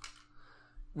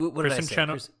 what Kristen did I say?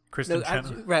 Chenoweth. Kristen No,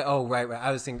 Chenoweth. right. Oh, right.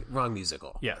 I was thinking wrong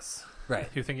musical. Yes. Right.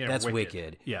 You're thinking of That's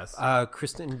Wicked. Yes.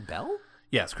 Kristen Bell?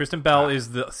 Yes. Kristen Bell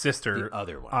is the sister. The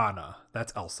other one. Anna.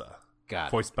 That's Elsa. Got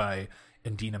it. Voiced by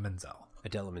Indina Menzel.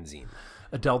 Adela Manzine.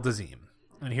 Adele Dazeem.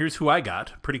 And here's who I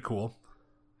got. Pretty cool.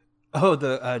 Oh,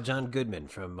 the John Goodman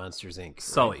from Monsters, Inc. right?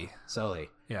 Sully. Sully.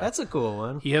 Yeah. That's a cool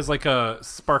one. He has like a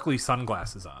sparkly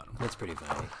sunglasses on. That's pretty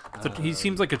funny. He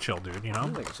seems like a chill dude, you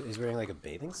know? He's wearing like a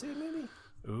bathing suit, maybe?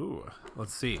 Ooh,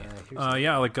 let's see. here's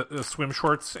Yeah, like a swim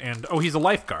shorts and he's a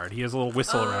lifeguard. He has a little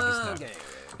whistle around his neck. Okay.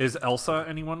 Is Elsa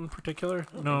anyone in particular?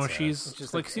 No, think so. she's It's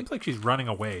just like like- seems like she's running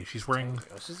away. She's wearing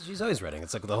She's always running.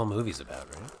 It's like what the whole movie's about,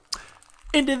 right?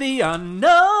 into the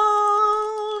unknown.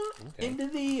 Into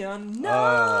the unknown.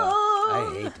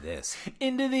 I hate this.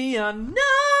 Into the unknown.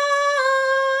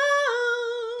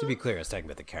 To be clear, I was talking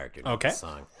about the character, not Okay. the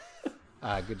song.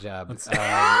 Good job.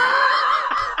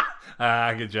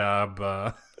 Good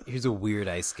job. Here's a weird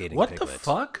ice skating What piglet. the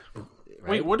fuck? Right?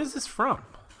 Wait, what is this from?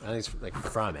 I think it's like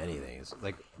from anything. It's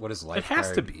like, what is lifeguard?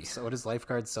 has to be. So what is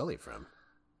lifeguard Sully from?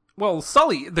 Well,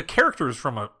 Sully, the character is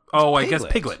from I guess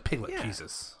Piglet. Piglet. Yeah.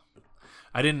 Jesus,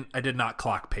 I did not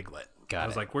clock Piglet. Got I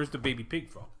was it. like, where's the baby pig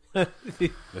from?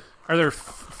 Are there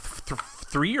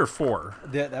 3 or 4?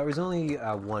 That was only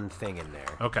one thing in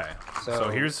there. Okay, so So-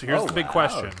 here's oh, the big wow.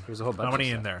 question. Here's a whole bunch How of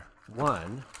many in stuff. there?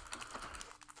 1,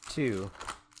 2,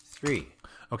 3.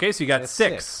 Okay, so you got That's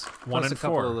 6. 1 Plus and a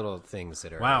couple 4. of little things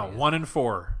that are. Wow, already in. 1 and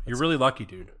 4. You're really lucky,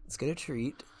 dude. Let's get a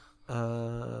treat.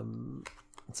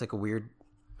 It's like a weird.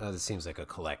 Oh, this seems like a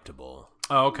collectible.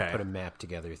 Oh, okay. Put a map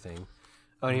together thing.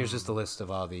 Oh, and here's just a list of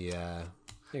all the.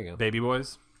 There you go. Baby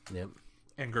boys Yep.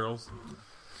 and girls.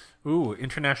 Ooh,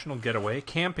 international getaway,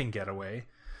 camping getaway,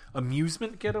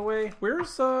 amusement getaway.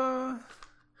 Where's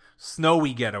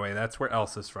snowy getaway? That's where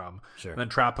Elsa's from. Sure. And then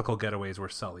tropical getaway is where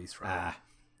Sully's from.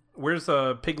 Where's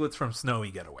Piglets from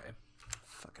Snowy Getaway?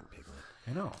 Fucking piglet.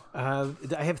 I know.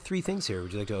 I have 3 things here.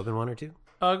 Would you like to open 1 or 2?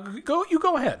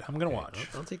 Go ahead. I'm gonna watch.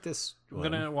 I'll take this. I'm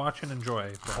gonna watch and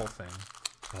enjoy the whole thing.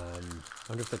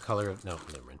 Wonder if the color of no,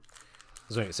 never mind.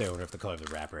 I was going to say, I wonder if the color of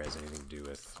the wrapper has anything to do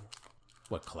with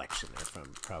what collection they're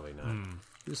from. Probably not.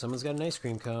 Ooh, someone's got an ice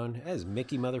cream cone. That is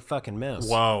Mickey motherfucking Mouse.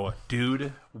 Whoa,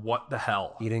 dude, what the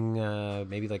hell? Eating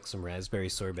maybe like some raspberry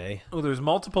sorbet. Oh, there's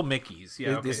multiple Mickeys.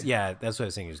 Yeah, okay. That's what I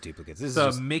was saying. There's duplicates. This The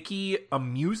is just, Mickey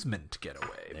amusement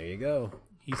getaway. there you go.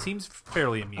 He seems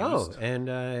fairly amused. Oh,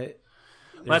 and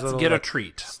Let's get a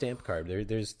treat. Stamp card.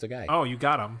 There's the guy. Oh, you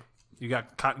got him. You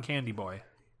got Cotton Candy Boy.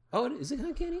 Oh, is it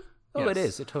cotton candy? Oh, Yes. it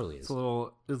is. It totally is. It's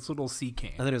a little sea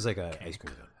cane. I thought it was like a ice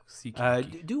cream cone. Sea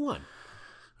cane. Do one.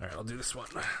 All right, I'll do this one.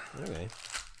 Okay.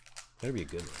 That'd be a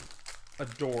good one.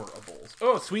 Adorables.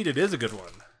 Oh, sweet, it is a good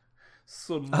one.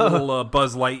 Some little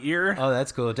Buzz Lightyear. Oh,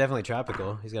 that's cool. Definitely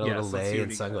tropical. He's got a little Yes, let's see lay what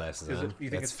and he sunglasses got. on. You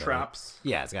think That's it's funny. Traps?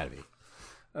 Yeah, it's got to be.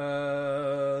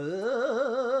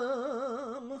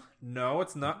 No,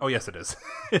 it's not. Oh, yes, it is.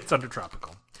 It's under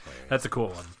tropical. That's a cool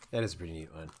one. That is a pretty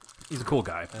neat one. He's a cool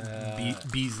guy.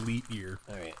 Beasley ear.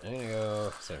 All right, I'm gonna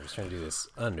go. Sorry, I was trying to do this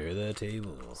under the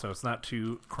table. So it's not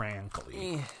too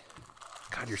crankly.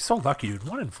 God, you're so lucky, dude.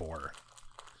 1 in 4.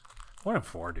 1 in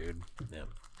 4, dude. Yeah.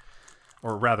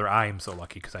 Or rather, I am so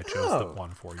lucky because I chose the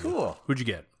one for you. Cool. Who'd you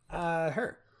get?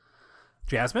 Her.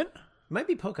 Jasmine? Might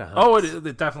be Pocahontas. Oh,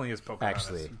 it definitely is Pocahontas.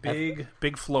 Actually.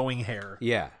 Big flowing hair.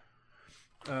 Yeah.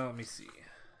 Let me see.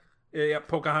 Yeah,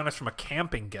 Pocahontas from a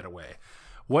camping getaway.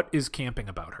 What is camping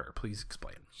about her? Please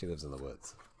explain. She lives in the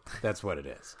woods. That's what it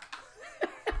is.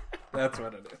 That's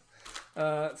what it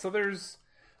is. So there's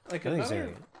like I think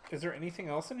another... Is there anything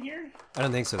else in here? I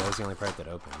don't think so. That was the only part that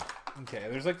opened. Okay,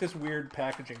 there's like this weird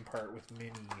packaging part with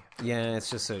Minnie. Yeah, it's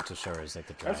just so to show her as like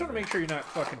the driver. I just want to make sure you're not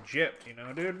fucking gypped, you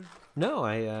know, dude? No,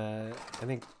 I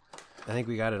think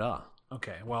we got it all.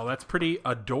 Okay, well, that's pretty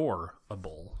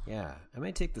adorable. Yeah, I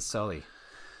might take the Sully.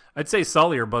 I'd say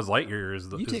Sully or Buzz Lightyear is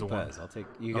the You is take the Buzz. one. I'll take.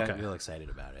 You got Okay. real excited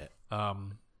about it.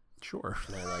 Sure.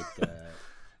 And I like.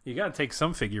 You got to take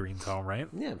some figurines home, right?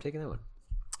 Yeah, I'm taking that one.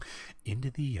 Into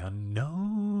the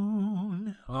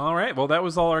unknown. All right. Well, that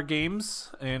was all our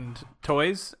games and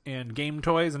toys and game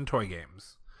toys and toy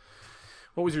games.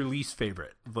 What was your least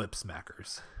favorite lip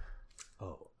smackers?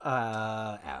 Oh,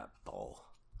 apple.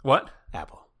 What?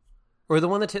 Apple. Or the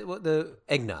one that the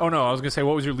eggnog. Oh, no. I was going to say,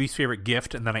 what was your least favorite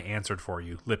gift? And then I answered for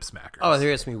you. Lip smackers. Oh,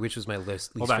 they asked me which was my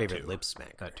least that favorite too. lip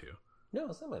smack. That too. No,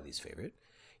 it's not my least favorite.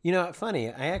 You know, funny,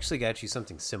 I actually got you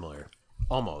something similar.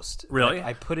 Almost. Really?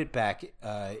 I put it back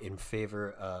in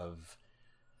favor of...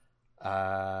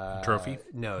 Trophy?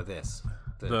 No, this.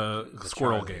 The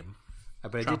squirrel Charlie. game.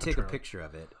 But I Chomp did take a Charlie. picture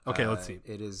of it. Okay, let's see.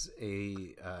 It is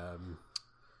a...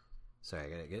 sorry, I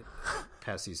gotta get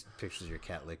past these pictures of your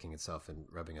cat licking itself and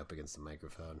rubbing up against the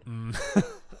microphone.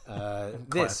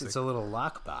 It's a little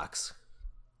lockbox.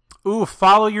 Ooh,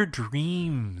 follow your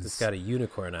dreams. It's got a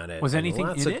unicorn on it. Was and anything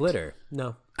lots in of it? lit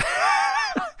No.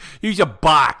 Use a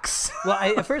box. Well,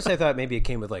 at first I thought maybe it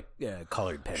came with like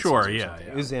colored pencils. Sure, or yeah, something.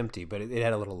 yeah. It was empty, but it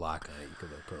had a little lock on it. You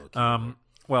could like, put a little key in it.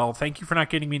 Well, thank you for not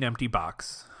getting me an empty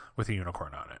box with a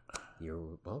unicorn on it.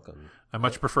 You're welcome. I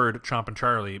much preferred Chomp and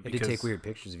Charlie I because... did take weird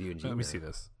pictures of you and Gina. Let me see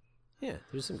this. Yeah,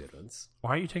 there's some good ones.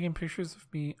 Why are you taking pictures of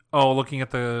me? Oh, looking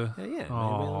at the... Yeah,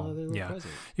 Oh, my little yeah.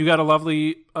 present. You got a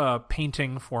lovely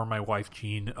painting for my wife,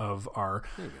 Jean, of our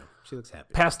There you go. She looks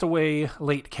happy. passed away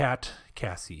late cat,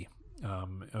 Cassie.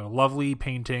 A lovely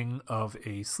painting of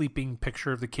a sleeping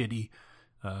picture of the kitty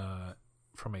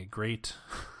from a great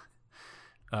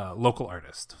local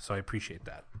artist. So I appreciate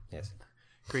that. Yes.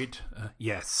 Great.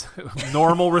 Yes.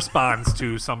 Normal response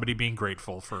to somebody being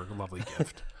grateful for a lovely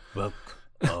gift.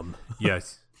 Welcome.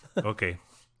 Yes. Okay.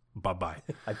 Bye-bye.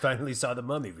 I finally saw the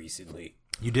mummy recently.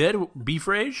 You did? Beef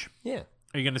rage? Yeah.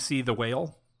 Are you going to see the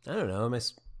whale? I don't know. Am I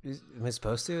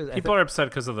supposed to? People are upset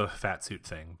because of the fat suit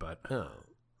thing, but Oh,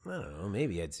 I don't know.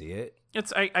 Maybe I'd see it.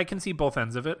 it's I can see both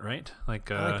ends of it, right? Like,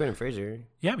 I like Brendan Fraser.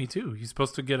 yeah, me too. He's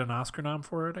supposed to get an Oscar nom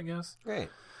for it, I guess. Great.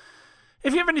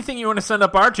 If you have anything you want to send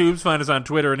up our tubes, find us on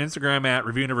Twitter and Instagram at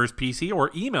ReviewniversePC or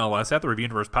email us at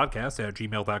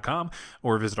thereviewniversepodcast@gmail.com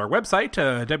or visit our website,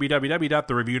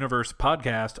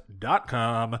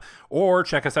 www.thereviewniversepodcast.com, or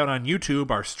check us out on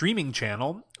YouTube, our streaming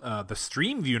channel, the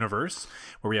Streamviewniverse,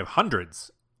 where we have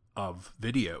hundreds of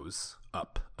videos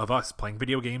up of us playing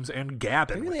video games and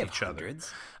gabbing They really with have each other.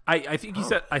 hundreds? I think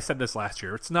I said this last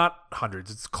year. It's not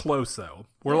hundreds. It's close, though.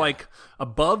 We're like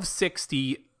above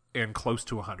 60 and close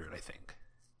to 100, I think.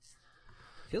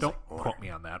 Feels Don't like more. quote me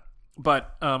on that.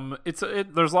 But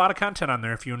there's a lot of content on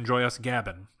there if you enjoy us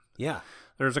gabbing. Yeah.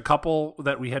 There's a couple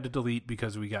that we had to delete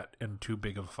because we got in too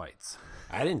big of fights.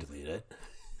 I didn't delete it.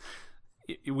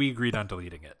 We agreed on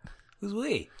deleting it. Who's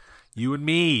we? You and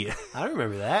me. I don't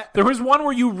remember that. There was one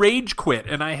where you rage quit,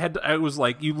 and I was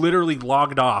like, you literally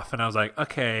logged off, and I was like,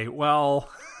 okay, well,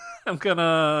 I'm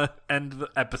gonna end the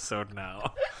episode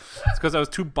now. It's because I was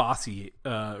too bossy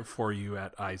for you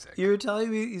at Isaac. You were telling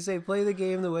me, you say play the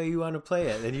game the way you want to play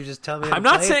it, and you just tell me. I'm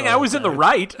not saying I was in the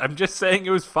right. I'm just saying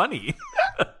it was funny.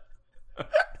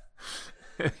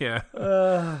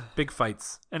 Yeah. Big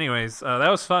fights. Anyways, that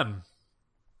was fun.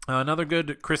 Another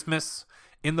good Christmas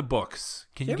in the books.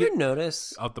 Can you ever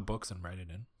notice out the books and write it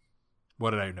in?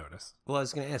 What did I notice? Well, I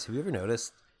was going to ask, have you ever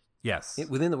noticed? Yes.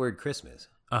 Within the word Christmas.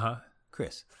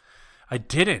 Chris. I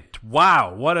didn't.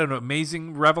 Wow, what an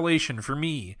amazing revelation for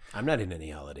me. I'm not in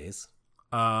any holidays.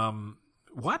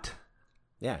 What?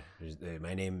 Yeah,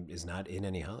 my name is not in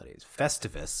any holidays.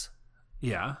 Festivus.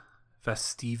 Yeah.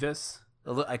 Festivus.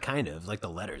 I kind of, like the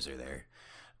letters are there.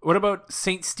 What about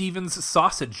St. Stephen's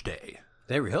Sausage Day?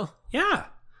 They real? Yeah.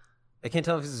 I can't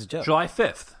tell if this is a joke. July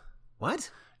 5th.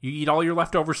 What? You eat all your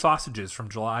leftover sausages from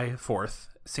July 4th,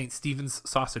 St. Stephen's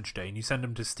Sausage Day, and you send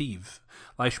them to Steve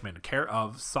Leishman, care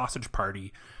of Sausage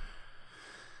Party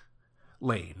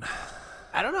Lane.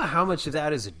 I don't know how much of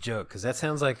that is a joke, because that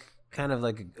sounds like kind of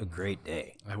like a great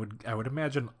day. I would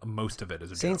imagine most of it is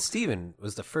a joke. St. Stephen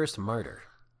was the first martyr.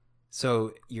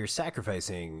 So you're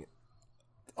sacrificing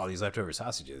all these leftover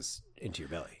sausages into your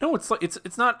belly. No, it's like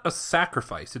it's not a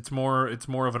sacrifice. It's more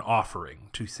of an offering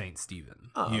to St.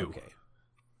 Stephen. Oh, okay.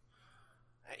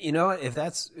 You know what? If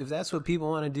that's what people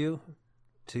want to do,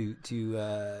 to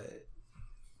I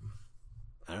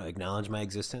don't know, acknowledge my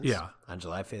existence. Yeah. On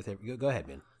July 5th. Go ahead,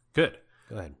 man. Good.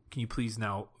 Go ahead. Can you please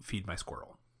now feed my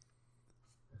squirrel?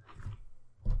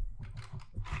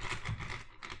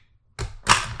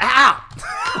 Ow!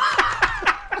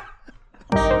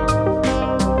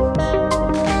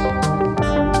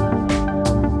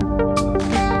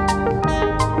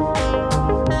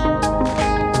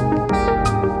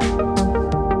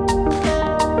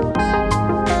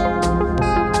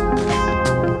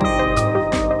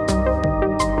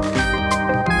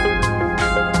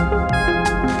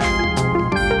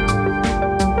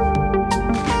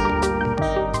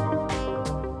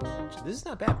 This is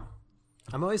not bad.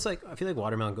 I'm always like, I feel like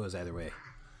watermelon goes either way.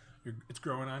 It's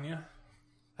growing on you?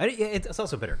 It's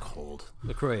also better cold.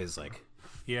 LaCroix is like...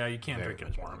 Yeah, you can't Very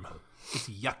drink it much warm. warm. It's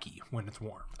yucky when it's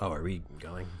warm. Oh, are we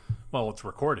going? Well, it's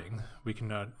recording. We can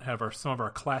have some of our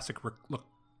classic... look,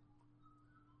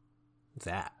 What's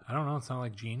that? I don't know. It sounded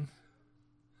like Gene.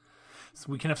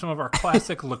 So we can have some of our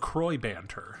classic LaCroix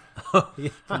banter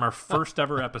from our first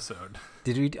ever episode.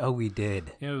 Did we? Oh, we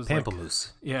did. Yeah, it was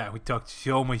Pamplemousse. Yeah, we talked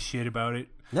so much shit about it.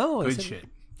 No, Good shit.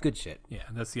 Good shit. Yeah,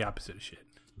 that's the opposite of shit.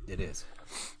 It is.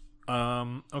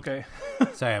 Okay.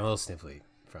 Sorry, I'm a little sniffly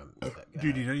from... Do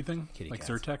you need anything? Kitty Like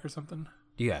cats. Zyrtec or something?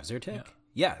 Do you have Zyrtec?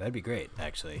 Yeah, that'd be great,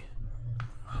 actually.